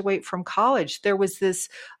graduate from college? There was this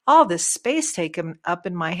space taken up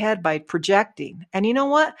in my head by projecting. And you know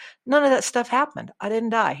what? None of that stuff happened. I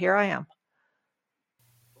didn't die. Here I am.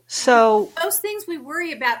 So those things we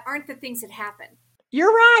worry about aren't the things that happen.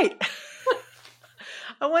 You're right.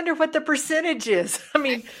 I wonder what the percentage is.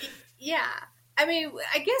 Yeah.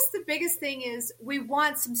 I guess the biggest thing is we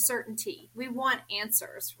want some certainty. We want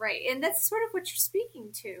answers, right? And that's sort of what you're speaking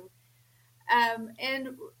to.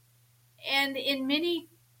 And in many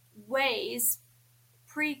ways,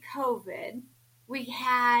 pre-COVID,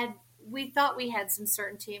 we thought we had some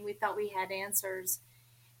certainty and we thought we had answers.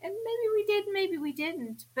 And maybe we did, maybe we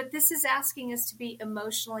didn't. But this is asking us to be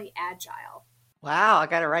emotionally agile. Wow, I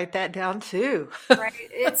got to write that down too. Right.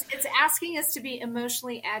 It's asking us to be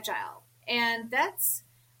emotionally agile. And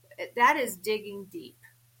that is digging deep.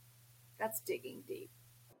 That's digging deep.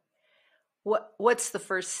 What's the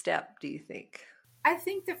first step, do you think? I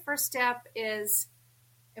think the first step is,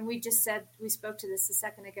 and we spoke to this a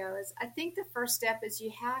second ago, is I think the first step is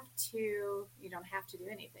you don't have to do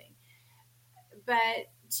anything, but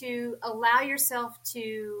to allow yourself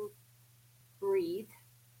to breathe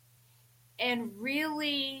and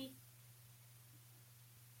really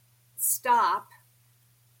stop.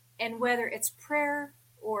 And whether it's prayer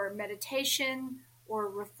or meditation or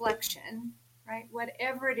reflection, right?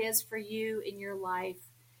 Whatever it is for you in your life,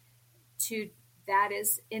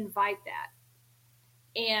 invite that.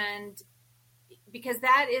 And because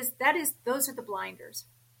those are the blinders,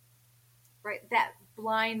 right? That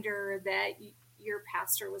blinder that your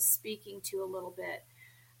pastor was speaking to a little bit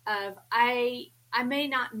of, I may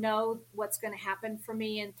not know what's going to happen for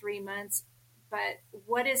me in 3 months, but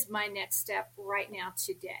what is my next step right now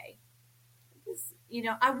today?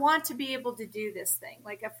 I want to be able to do this thing.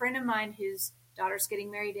 Like a friend of mine whose daughter's getting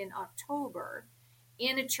married in October,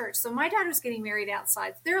 in a church. So my daughter's getting married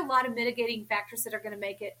outside. There are a lot of mitigating factors that are going to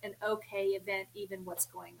make it an okay event, even what's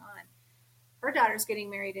going on. Her daughter's getting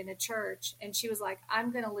married in a church, and she was like,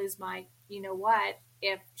 I'm going to lose my, you know what,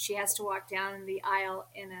 if she has to walk down the aisle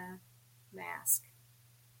in a mask.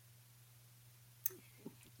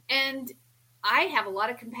 And I have a lot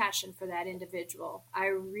of compassion for that individual. I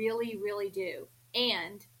really, really do.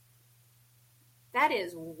 And that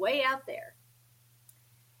is way out there.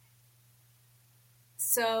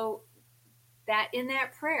 So that in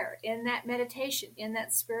that prayer, in that meditation, in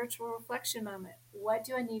that spiritual reflection moment, what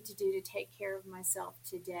do I need to do to take care of myself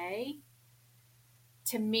today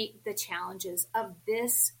to meet the challenges of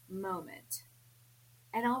this moment?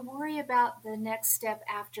 And I'll worry about the next step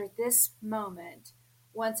after this moment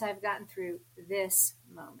once I've gotten through this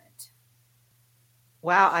moment.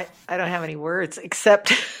 Wow, I don't have any words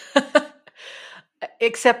except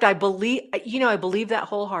I believe, I believe that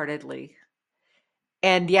wholeheartedly.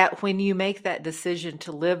 And yet when you make that decision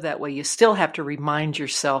to live that way, you still have to remind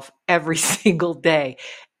yourself every single day,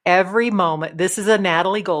 every moment. This is a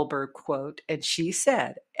Natalie Goldberg quote, and she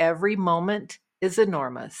said, every moment is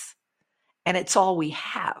enormous, and it's all we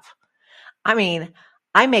have. I mean,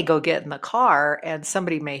 I may go get in the car and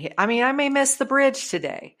somebody I may miss the bridge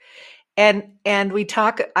today. And we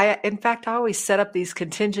talk, in fact, I always set up these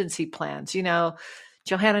contingency plans.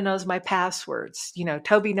 Johanna knows my passwords.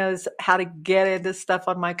 Toby knows how to get into stuff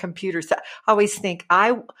on my computer. So I always think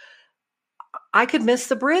I could miss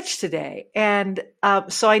the bridge today. And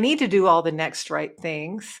so I need to do all the next right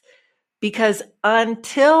things, because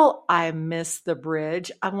until I miss the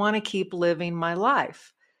bridge, I want to keep living my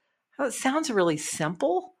life. Well, it sounds really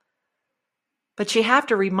simple, but you have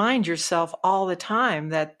to remind yourself all the time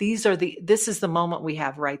that this is the moment we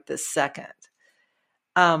have right this second.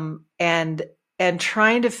 And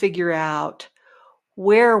trying to figure out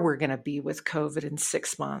where we're going to be with COVID in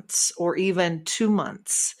 6 months or even 2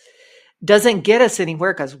 months doesn't get us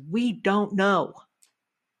anywhere, because we don't know.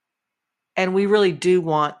 And we really do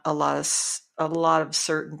want a lot of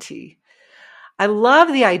certainty. I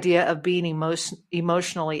love the idea of being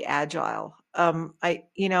emotionally agile.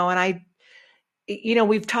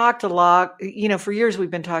 We've talked a lot, for years we've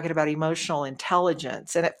been talking about emotional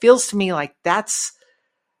intelligence, and it feels to me like that's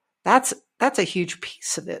a huge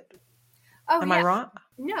piece of it. Oh, Am I wrong?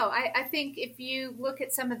 No, I think if you look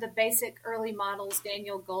at some of the basic early models,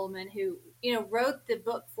 Daniel Goleman, who, wrote the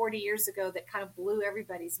book 40 years ago that kind of blew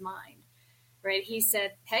everybody's mind, right? He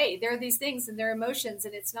said, hey, there are these things and they're emotions,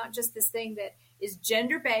 and it's not just this thing that is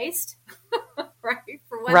gender-based, right?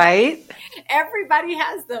 For one right. thing, everybody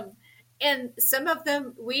has them. And some of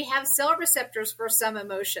them, we have cell receptors for some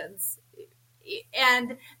emotions.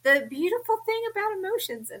 And the beautiful thing about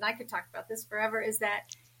emotions, and I could talk about this forever, is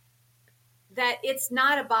that it's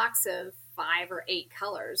not a box of 5 or 8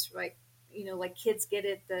 colors, right? Like kids get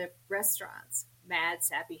at the restaurants, mad,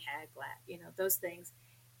 sappy, hag, glad, those things.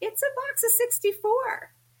 It's a box of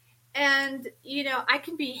 64. And, I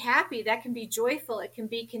can be happy. That can be joyful. It can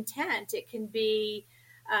be content. It can be,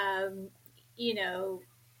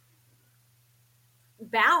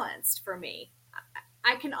 balanced for me.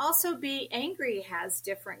 I can also be angry, has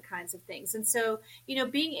different kinds of things. And so,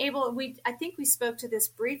 being able, I think we spoke to this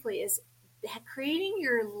briefly, is creating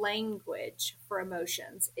your language for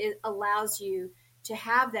emotions. It allows you to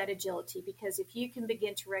have that agility, because if you can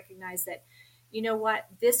begin to recognize that,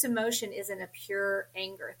 this emotion isn't a pure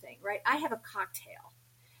anger thing, right? I have a cocktail.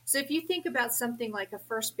 So if you think about something like a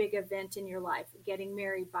first big event in your life, getting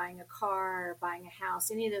married, buying a car, buying a house,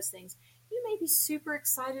 any of those things, you may be super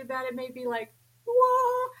excited about it. Maybe like,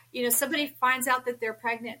 whoa, somebody finds out that they're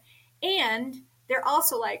pregnant, and they're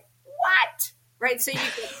also like, what? Right. So you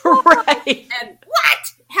go, right. And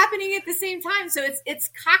what happening at the same time? So it's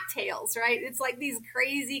cocktails, right? It's like these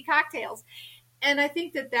crazy cocktails. And I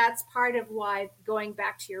think that that's part of why going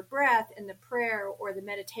back to your breath and the prayer or the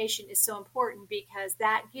meditation is so important, because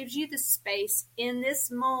that gives you the space in this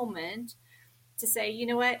moment to say, you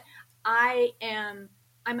know what, I'm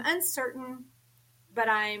uncertain, but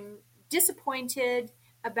I'm disappointed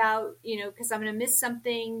about, because I'm going to miss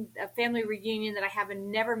something, a family reunion that I haven't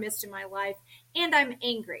never missed in my life, and I'm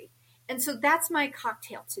angry. And so that's my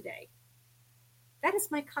cocktail today. That is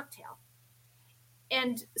my cocktail.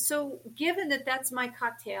 And so given that that's my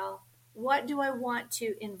cocktail, what do I want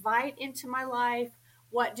to invite into my life?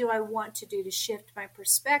 What do I want to do to shift my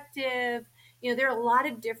perspective? There are a lot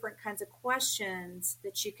of different kinds of questions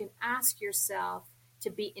that you can ask yourself to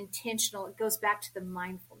be intentional. It goes back to the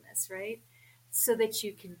mindfulness, right? So that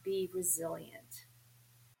you can be resilient.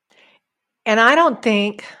 And I don't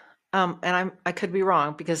think and I could be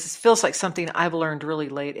wrong because this feels like something I've learned really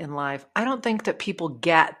late in life. I don't think that people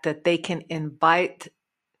get that they can invite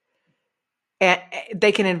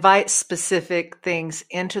specific things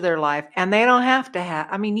into their life, and they don't have to have,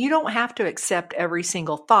 I mean, you don't have to accept every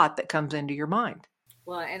single thought that comes into your mind.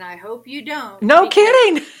 Well, and I hope you don't. No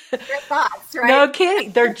kidding. They're thoughts, right? No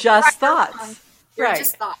kidding. They're just thoughts. They're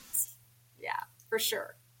just thoughts. Yeah, for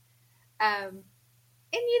sure. And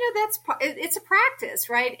it's a practice,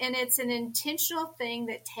 right? And it's an intentional thing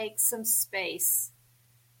that takes some space.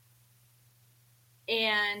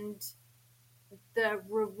 And the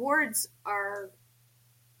rewards are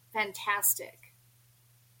fantastic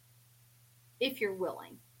if you're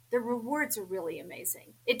willing. The rewards are really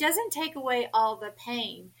amazing. It doesn't take away all the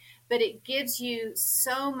pain, but it gives you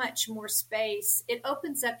so much more space. It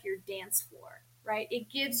opens up your dance floor, right? It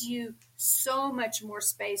gives you so much more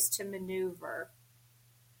space to maneuver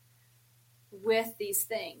with these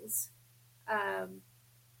things.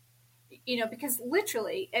 Because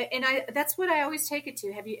literally, and that's what I always take it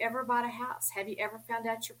to. Have you ever bought a house? Have you ever found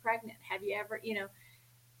out you're pregnant? Have you ever,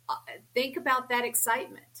 think about that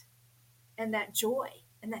excitement and that joy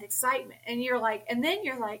and that excitement. And then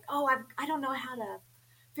you're like, oh, I don't know how to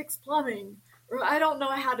fix plumbing, or I don't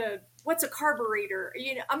know what's a carburetor?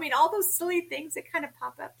 All those silly things that kind of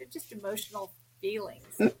pop up. They're just emotional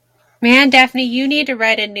feelings. Man, Daphne, you need to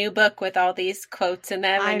write a new book with all these quotes in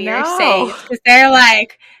them and your know. sayings, because they're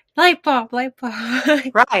like light bulb.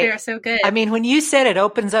 Right. They're so good. I mean, when you said it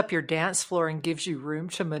opens up your dance floor and gives you room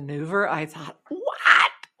to maneuver, I thought, what?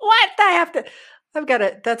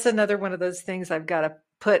 That's another one of those things I've got to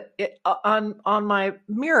put it on my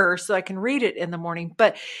mirror so I can read it in the morning.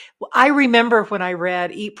 But I remember when I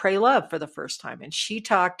read Eat, Pray, Love for the first time, and she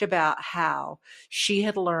talked about how she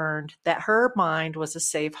had learned that her mind was a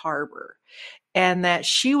safe harbor and that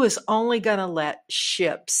she was only going to let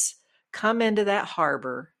ships come into that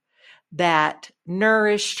harbor that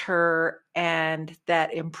nourished her and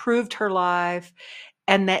that improved her life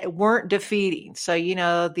and that weren't defeating. So,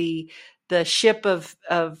 the ship of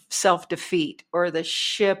self-defeat, or the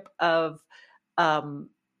ship of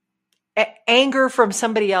anger from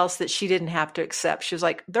somebody else that she didn't have to accept. She was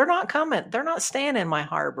like, they're not coming. They're not staying in my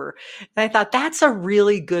harbor. And I thought that's a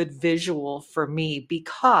really good visual for me,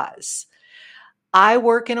 because I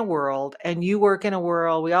work in a world and you work in a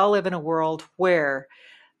world. We all live in a world where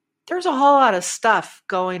there's a whole lot of stuff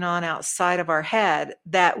going on outside of our head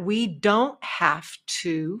that we don't have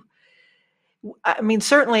to. I mean,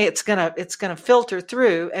 certainly it's gonna filter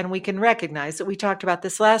through, and we can recognize that. We talked about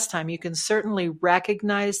this last time. You can certainly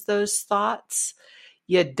recognize those thoughts.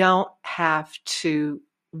 You don't have to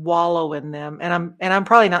wallow in them. And I'm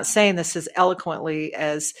probably not saying this as eloquently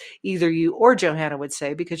as either you or Johanna would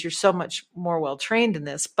say, because you're so much more well trained in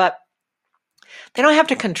this, but they don't have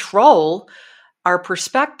to control our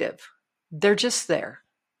perspective. They're just there.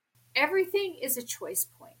 Everything is a choice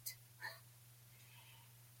point.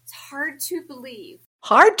 It's hard to believe.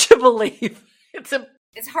 Hard to believe. It's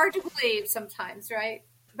hard to believe sometimes, right?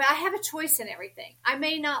 But I have a choice in everything. I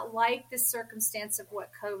may not like the circumstance of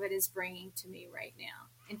what COVID is bringing to me right now.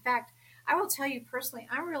 In fact, I will tell you personally,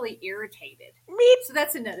 I'm really irritated. Me? So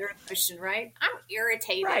that's another emotion, right? I'm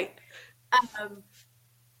irritated. Right.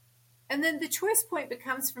 And then the choice point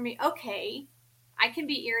becomes for me, okay, I can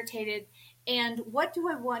be irritated, and what do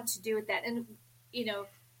I want to do with that? And,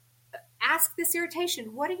 ask this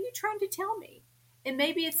irritation, what are you trying to tell me? And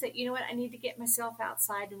maybe it's that, I need to get myself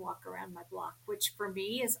outside and walk around my block, which for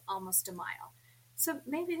me is almost a mile. So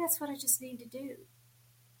maybe that's what I just need to do.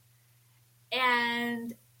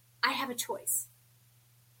 And I have a choice.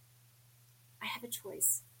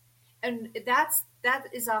 And that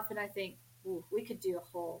is often, I think, we could do a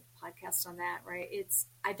whole podcast on that, right?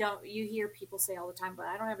 You hear people say all the time, but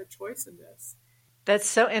I don't have a choice in this. That's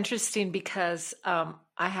so interesting, because I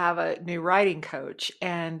have a new writing coach,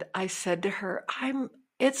 and I said to her,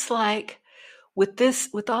 it's like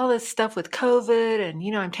with all this stuff with COVID,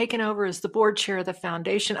 and, I'm taking over as the board chair of the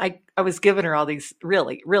foundation. I was giving her all these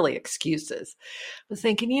really, really excuses. I was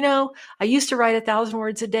thinking, I used to write 1,000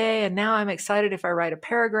 words a day, and now I'm excited if I write a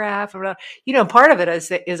paragraph. Part of it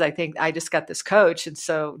is I think I just got this coach, and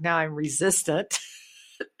so now I'm resistant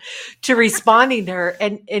to responding to her.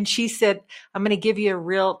 And she said, I'm going to give you a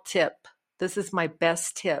real tip. This is my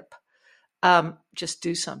best tip. Just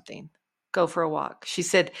do something. Go for a walk. She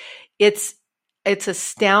said, it's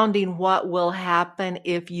astounding what will happen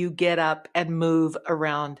if you get up and move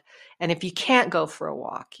around. And if you can't go for a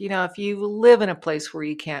walk, if you live in a place where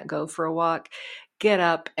you can't go for a walk, get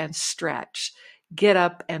up and stretch. Get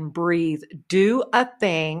up and breathe. Do a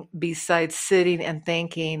thing besides sitting and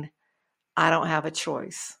thinking, I don't have a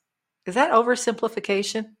choice. Is that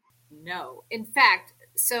oversimplification? No. In fact,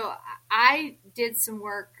 so I did some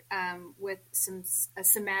work with a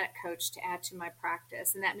somatic coach to add to my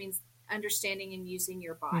practice, and that means understanding and using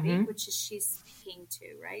your body, which is she's speaking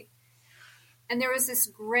to, right? And there was this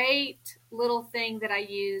great little thing that I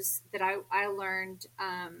use that I learned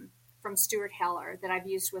from Stuart Heller that I've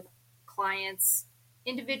used with clients,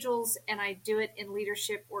 individuals, and I do it in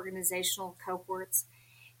leadership organizational cohorts.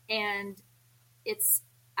 And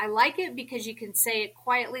I like it because you can say it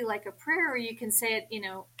quietly like a prayer, or you can say it,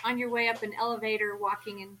 on your way up an elevator,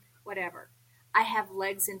 walking and whatever. I have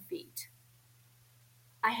legs and feet.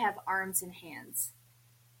 I have arms and hands.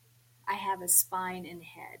 I have a spine and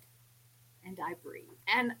head, and I breathe.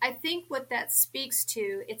 And I think what that speaks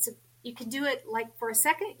to, you can do it like for a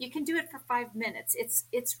second, you can do it for 5 minutes.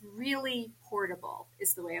 It's really portable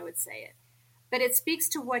is the way I would say it. But it speaks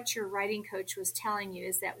to what your writing coach was telling you,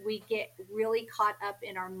 is that we get really caught up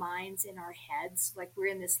in our minds, in our heads, like we're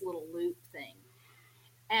in this little loop thing.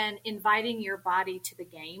 And inviting your body to the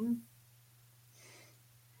game,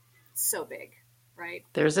 so big, right?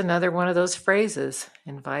 There's another one of those phrases,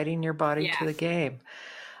 inviting your body to the game.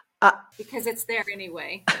 Because it's there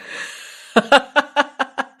anyway.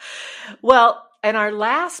 Well, and our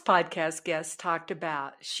last podcast guest talked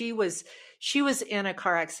about, she was in a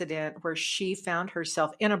car accident where she found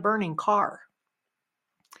herself in a burning car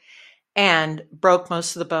and broke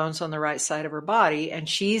most of the bones on the right side of her body. And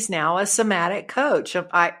she's now a somatic coach.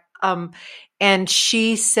 And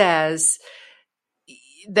she says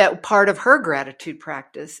that part of her gratitude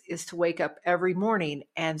practice is to wake up every morning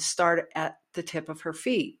and start at the tip of her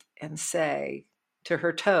feet and say to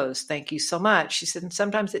her toes, "Thank you so much." She said, and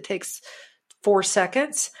sometimes it takes 4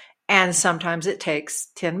 seconds and sometimes it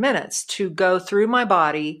takes 10 minutes to go through my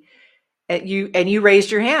body. And you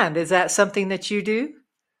raised your hand. Is that something that you do?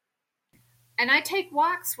 And I take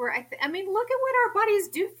walks where look at what our bodies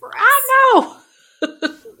do for us. I know.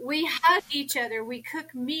 We hug each other. We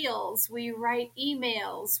cook meals. We write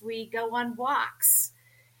emails. We go on walks.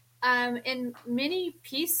 And many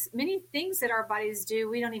things that our bodies do,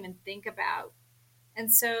 we don't even think about. And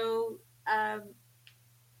so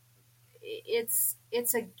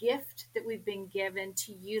it's a gift that we've been given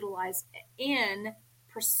to utilize in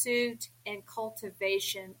pursuit and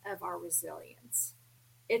cultivation of our resilience.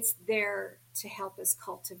 It's there to help us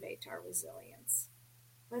cultivate our resilience.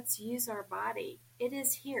 Let's use our body. It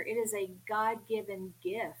is here. It is a God-given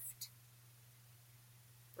gift,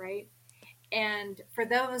 right? And for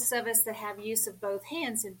those of us that have use of both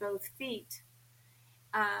hands and both feet,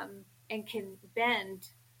 and can bend,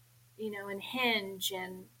 and hinge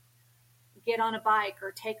and get on a bike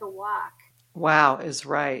or take a walk. Wow is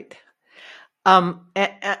right. And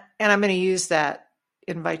I'm going to use that.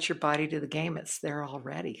 Invite your body to the game. It's there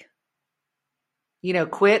already.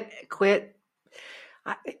 Quit.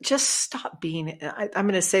 Just stop being. I'm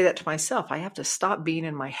going to say that to myself. I have to stop being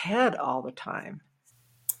in my head all the time.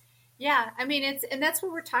 Yeah. And that's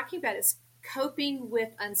what we're talking about, is coping with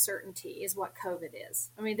uncertainty is what COVID is.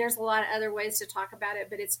 There's a lot of other ways to talk about it,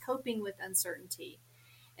 but it's coping with uncertainty.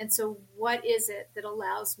 And so what is it that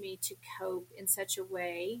allows me to cope in such a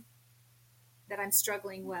way that I'm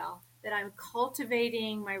struggling well, that I'm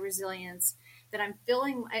cultivating my resilience, that I'm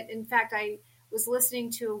feeling, in fact, I was listening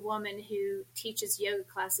to a woman who teaches yoga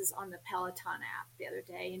classes on the Peloton app the other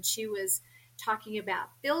day, and she was talking about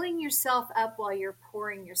filling yourself up while you're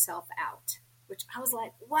pouring yourself out, which I was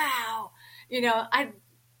like, wow,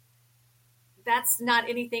 that's not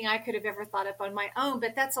anything I could have ever thought up on my own,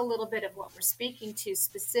 but that's a little bit of what we're speaking to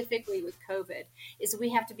specifically with COVID, is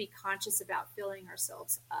we have to be conscious about filling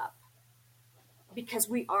ourselves up because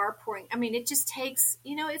we are pouring. It just takes,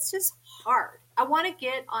 it's just hard. I want to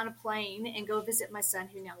get on a plane and go visit my son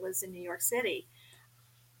who now lives in New York City.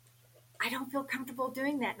 I don't feel comfortable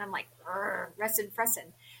doing that. And I'm like,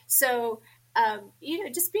 ressin'. So,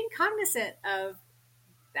 just being cognizant of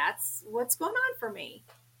that's what's going on for me.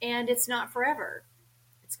 And it's not forever.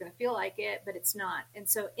 It's going to feel like it, but it's not. And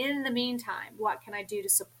so in the meantime, what can I do to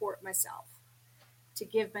support myself, to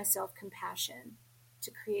give myself compassion, to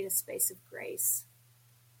create a space of grace?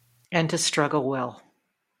 And to struggle well.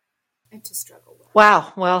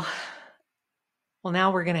 Wow. Well,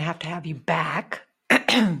 now we're going to have you back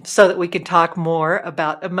so that we can talk more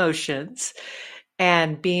about emotions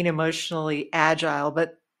and being emotionally agile.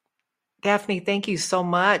 But Daphne, thank you so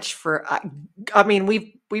much for,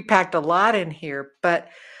 we packed a lot in here, but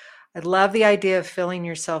I love the idea of filling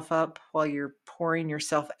yourself up while you're pouring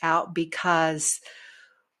yourself out, because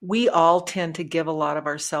we all tend to give a lot of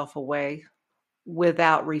ourselves away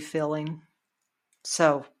without refilling.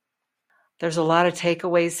 So there's a lot of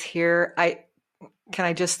takeaways here. can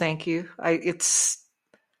I just thank you? It's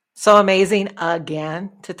so amazing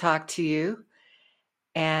again to talk to you.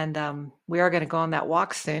 And we are going to go on that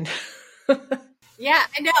walk soon. Yeah,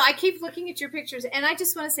 I know. I keep looking at your pictures, and I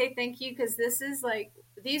just want to say thank you, because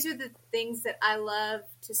these are the things that I love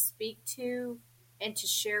to speak to and to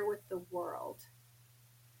share with the world.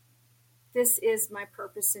 This is my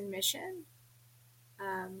purpose and mission,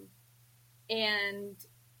 and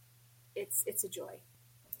it's a joy.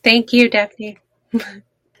 Thank you, Daphne.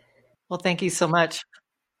 Well, thank you so much.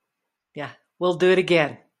 Yeah, we'll do it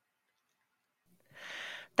again.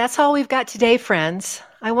 That's all we've got today, friends.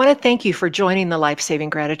 I want to thank you for joining the Life Saving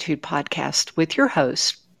Gratitude podcast with your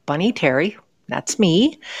host, Bunny Terry, that's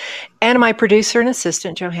me, and my producer and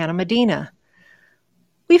assistant, Johanna Medina.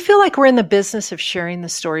 We feel like we're in the business of sharing the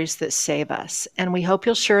stories that save us, and we hope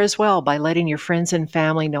you'll share as well by letting your friends and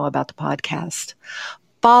family know about the podcast.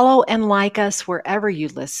 Follow and like us wherever you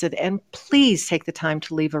listen, and please take the time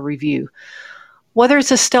to leave a review. Whether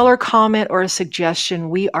it's a stellar comment or a suggestion,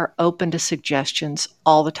 we are open to suggestions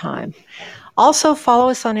all the time. Also, follow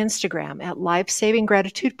us on Instagram at Life Saving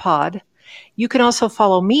Gratitude Pod. You can also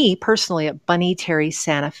follow me personally at Bunny Terry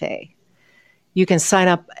Santa Fe. You can sign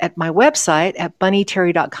up at my website at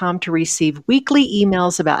bunnyterry.com to receive weekly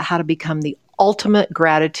emails about how to become the ultimate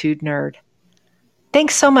gratitude nerd.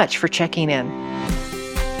 Thanks so much for checking in.